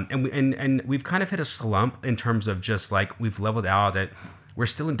 And we've kind of hit a slump in terms of just like we've leveled out at we're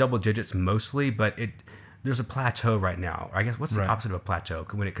still in double digits mostly, but there's a plateau right now. I guess what's the opposite of a plateau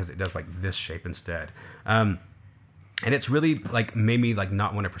because it does like this shape instead. And it's really like made me like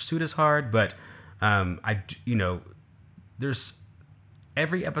not want to pursue it as hard, but there's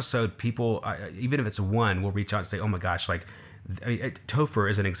every episode people even if it's one will reach out and say, oh my gosh, like Topher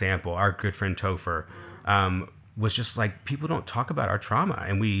is an example. Our good friend Topher was just like, people don't talk about our trauma,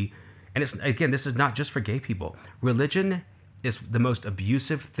 and it's again, this is not just for gay people. Religion is the most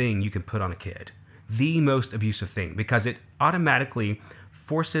abusive thing you can put on a kid, the most abusive thing, because it automatically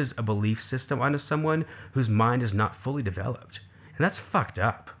forces a belief system onto someone whose mind is not fully developed, and that's fucked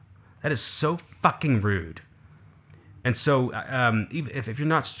up. That is so fucking rude. And so if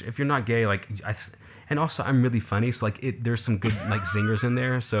you're not gay, like and also I'm really funny, so like there's some good like zingers in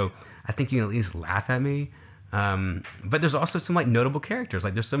there, so I think you can at least laugh at me. But there's also some like notable characters.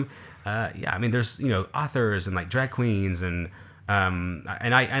 Like there's some, there's authors and like drag queens and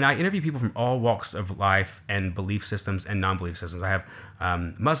I interview people from all walks of life and belief systems and non-belief systems. I have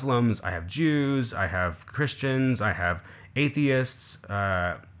Muslims, I have Jews, I have Christians, I have atheists.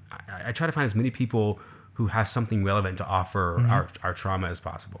 I try to find as many people who have something relevant to offer our trauma as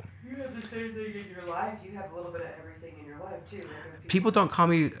possible. You have the same thing in your life. You have a little bit of everything in your life too. Like people don't call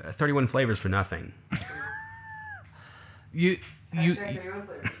me 31 Flavors for nothing.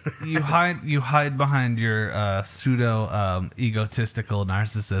 you hide behind your pseudo egotistical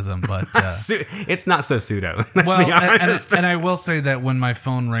narcissism, but it's not so pseudo. Let's well, be honest. and I will say that when my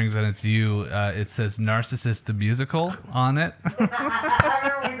phone rings and it's you, it says Narcissist the Musical on it. I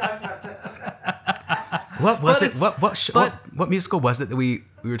remember we talked about that. What was it? What musical was it that we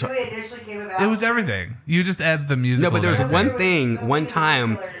were talking? We initially came about. It was everything. You just add the musical. No, but there was there. one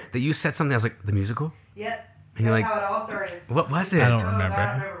time that you said something. I was like, the musical. Yep. And you're like, how it all started. What was it? I don't I remember.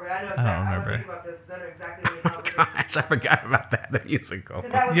 don't remember, but I know exactly. I'm gonna think about this because I know exactly what you're talking about. Gosh, I forgot about that. The musical.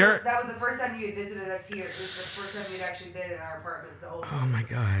 Because that was the first time you had visited us here. It was the first time you'd actually been in our apartment. The old Oh my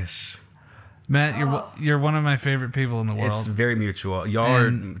gosh. Matt, you're one of my favorite people in the world. It's very mutual. Y'all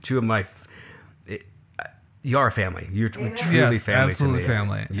are two of my. Y'all are family. You're truly family absolutely to me.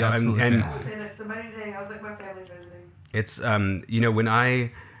 Family. Yeah, absolutely and I was saying that to somebody today. I was like, my family's visiting. It's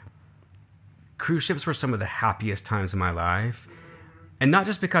when cruise ships were some of the happiest times in my life, and not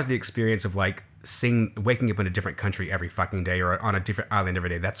just because of the experience of like waking up in a different country every fucking day or on a different island every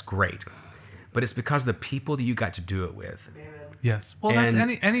day. That's great, but it's because the people that you got to do it with. Yes. Well, that's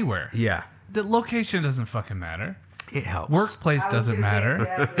anywhere. Yeah. The location doesn't fucking matter. It helps. Workplace doesn't matter.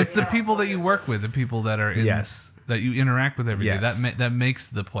 It's the people that you work with, the people that are in that you interact with every day. That makes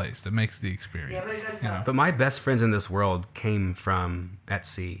the place. That makes the experience. Yeah, but it does help. But my best friends in this world came from at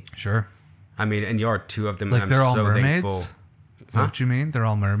sea. Sure. I mean, and you are two of them. Like and they're I'm all so mermaids? thankful. Is that what you mean? They're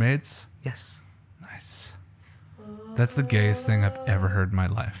all mermaids? Yes. Nice. That's the gayest thing I've ever heard in my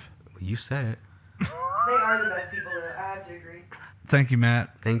life. You said it. They are the best people, though. I have to agree. Thank you,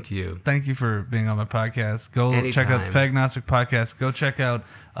 Matt. Thank you. Thank you for being on my podcast. Go Anytime. check out the Fagnostic Podcast. Go check out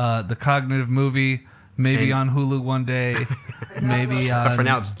the Cognitive movie. Maybe on Hulu one day. Maybe on... But for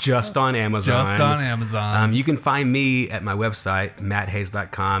now, it's just on Amazon. Just on Amazon. You can find me at my website,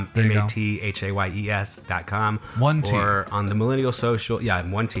 matthayes.com, MATHAYES.com. One T. Or on the Millennial Social... Yeah,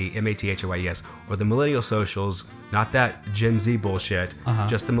 one T, MATHAYES. Or the Millennial Socials, not that Gen Z bullshit,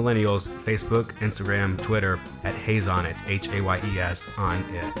 just the Millennials, Facebook, Instagram, Twitter, at Hayes on it, HAYES on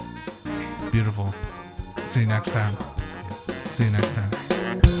it. Beautiful. See you next time. See you next time.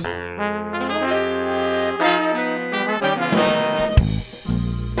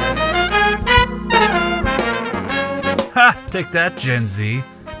 Ha! Take that, Gen Z.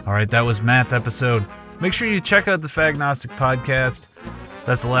 All right, that was Matt's episode. Make sure you check out the Fagnostic Podcast.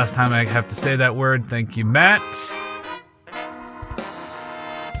 That's the last time I have to say that word. Thank you, Matt.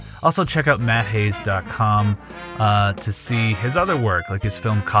 Also, check out matthayes.com to see his other work, like his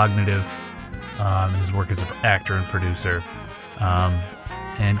film Cognitive, and his work as an actor and producer.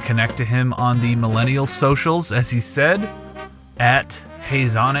 And connect to him on the Millennial Socials, as he said, at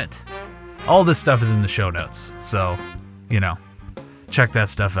Hayes on it. All this stuff is in the show notes, so, check that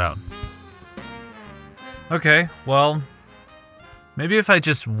stuff out. Okay, well, maybe if I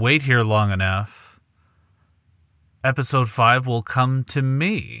just wait here long enough, episode 5 will come to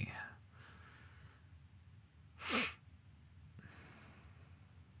me.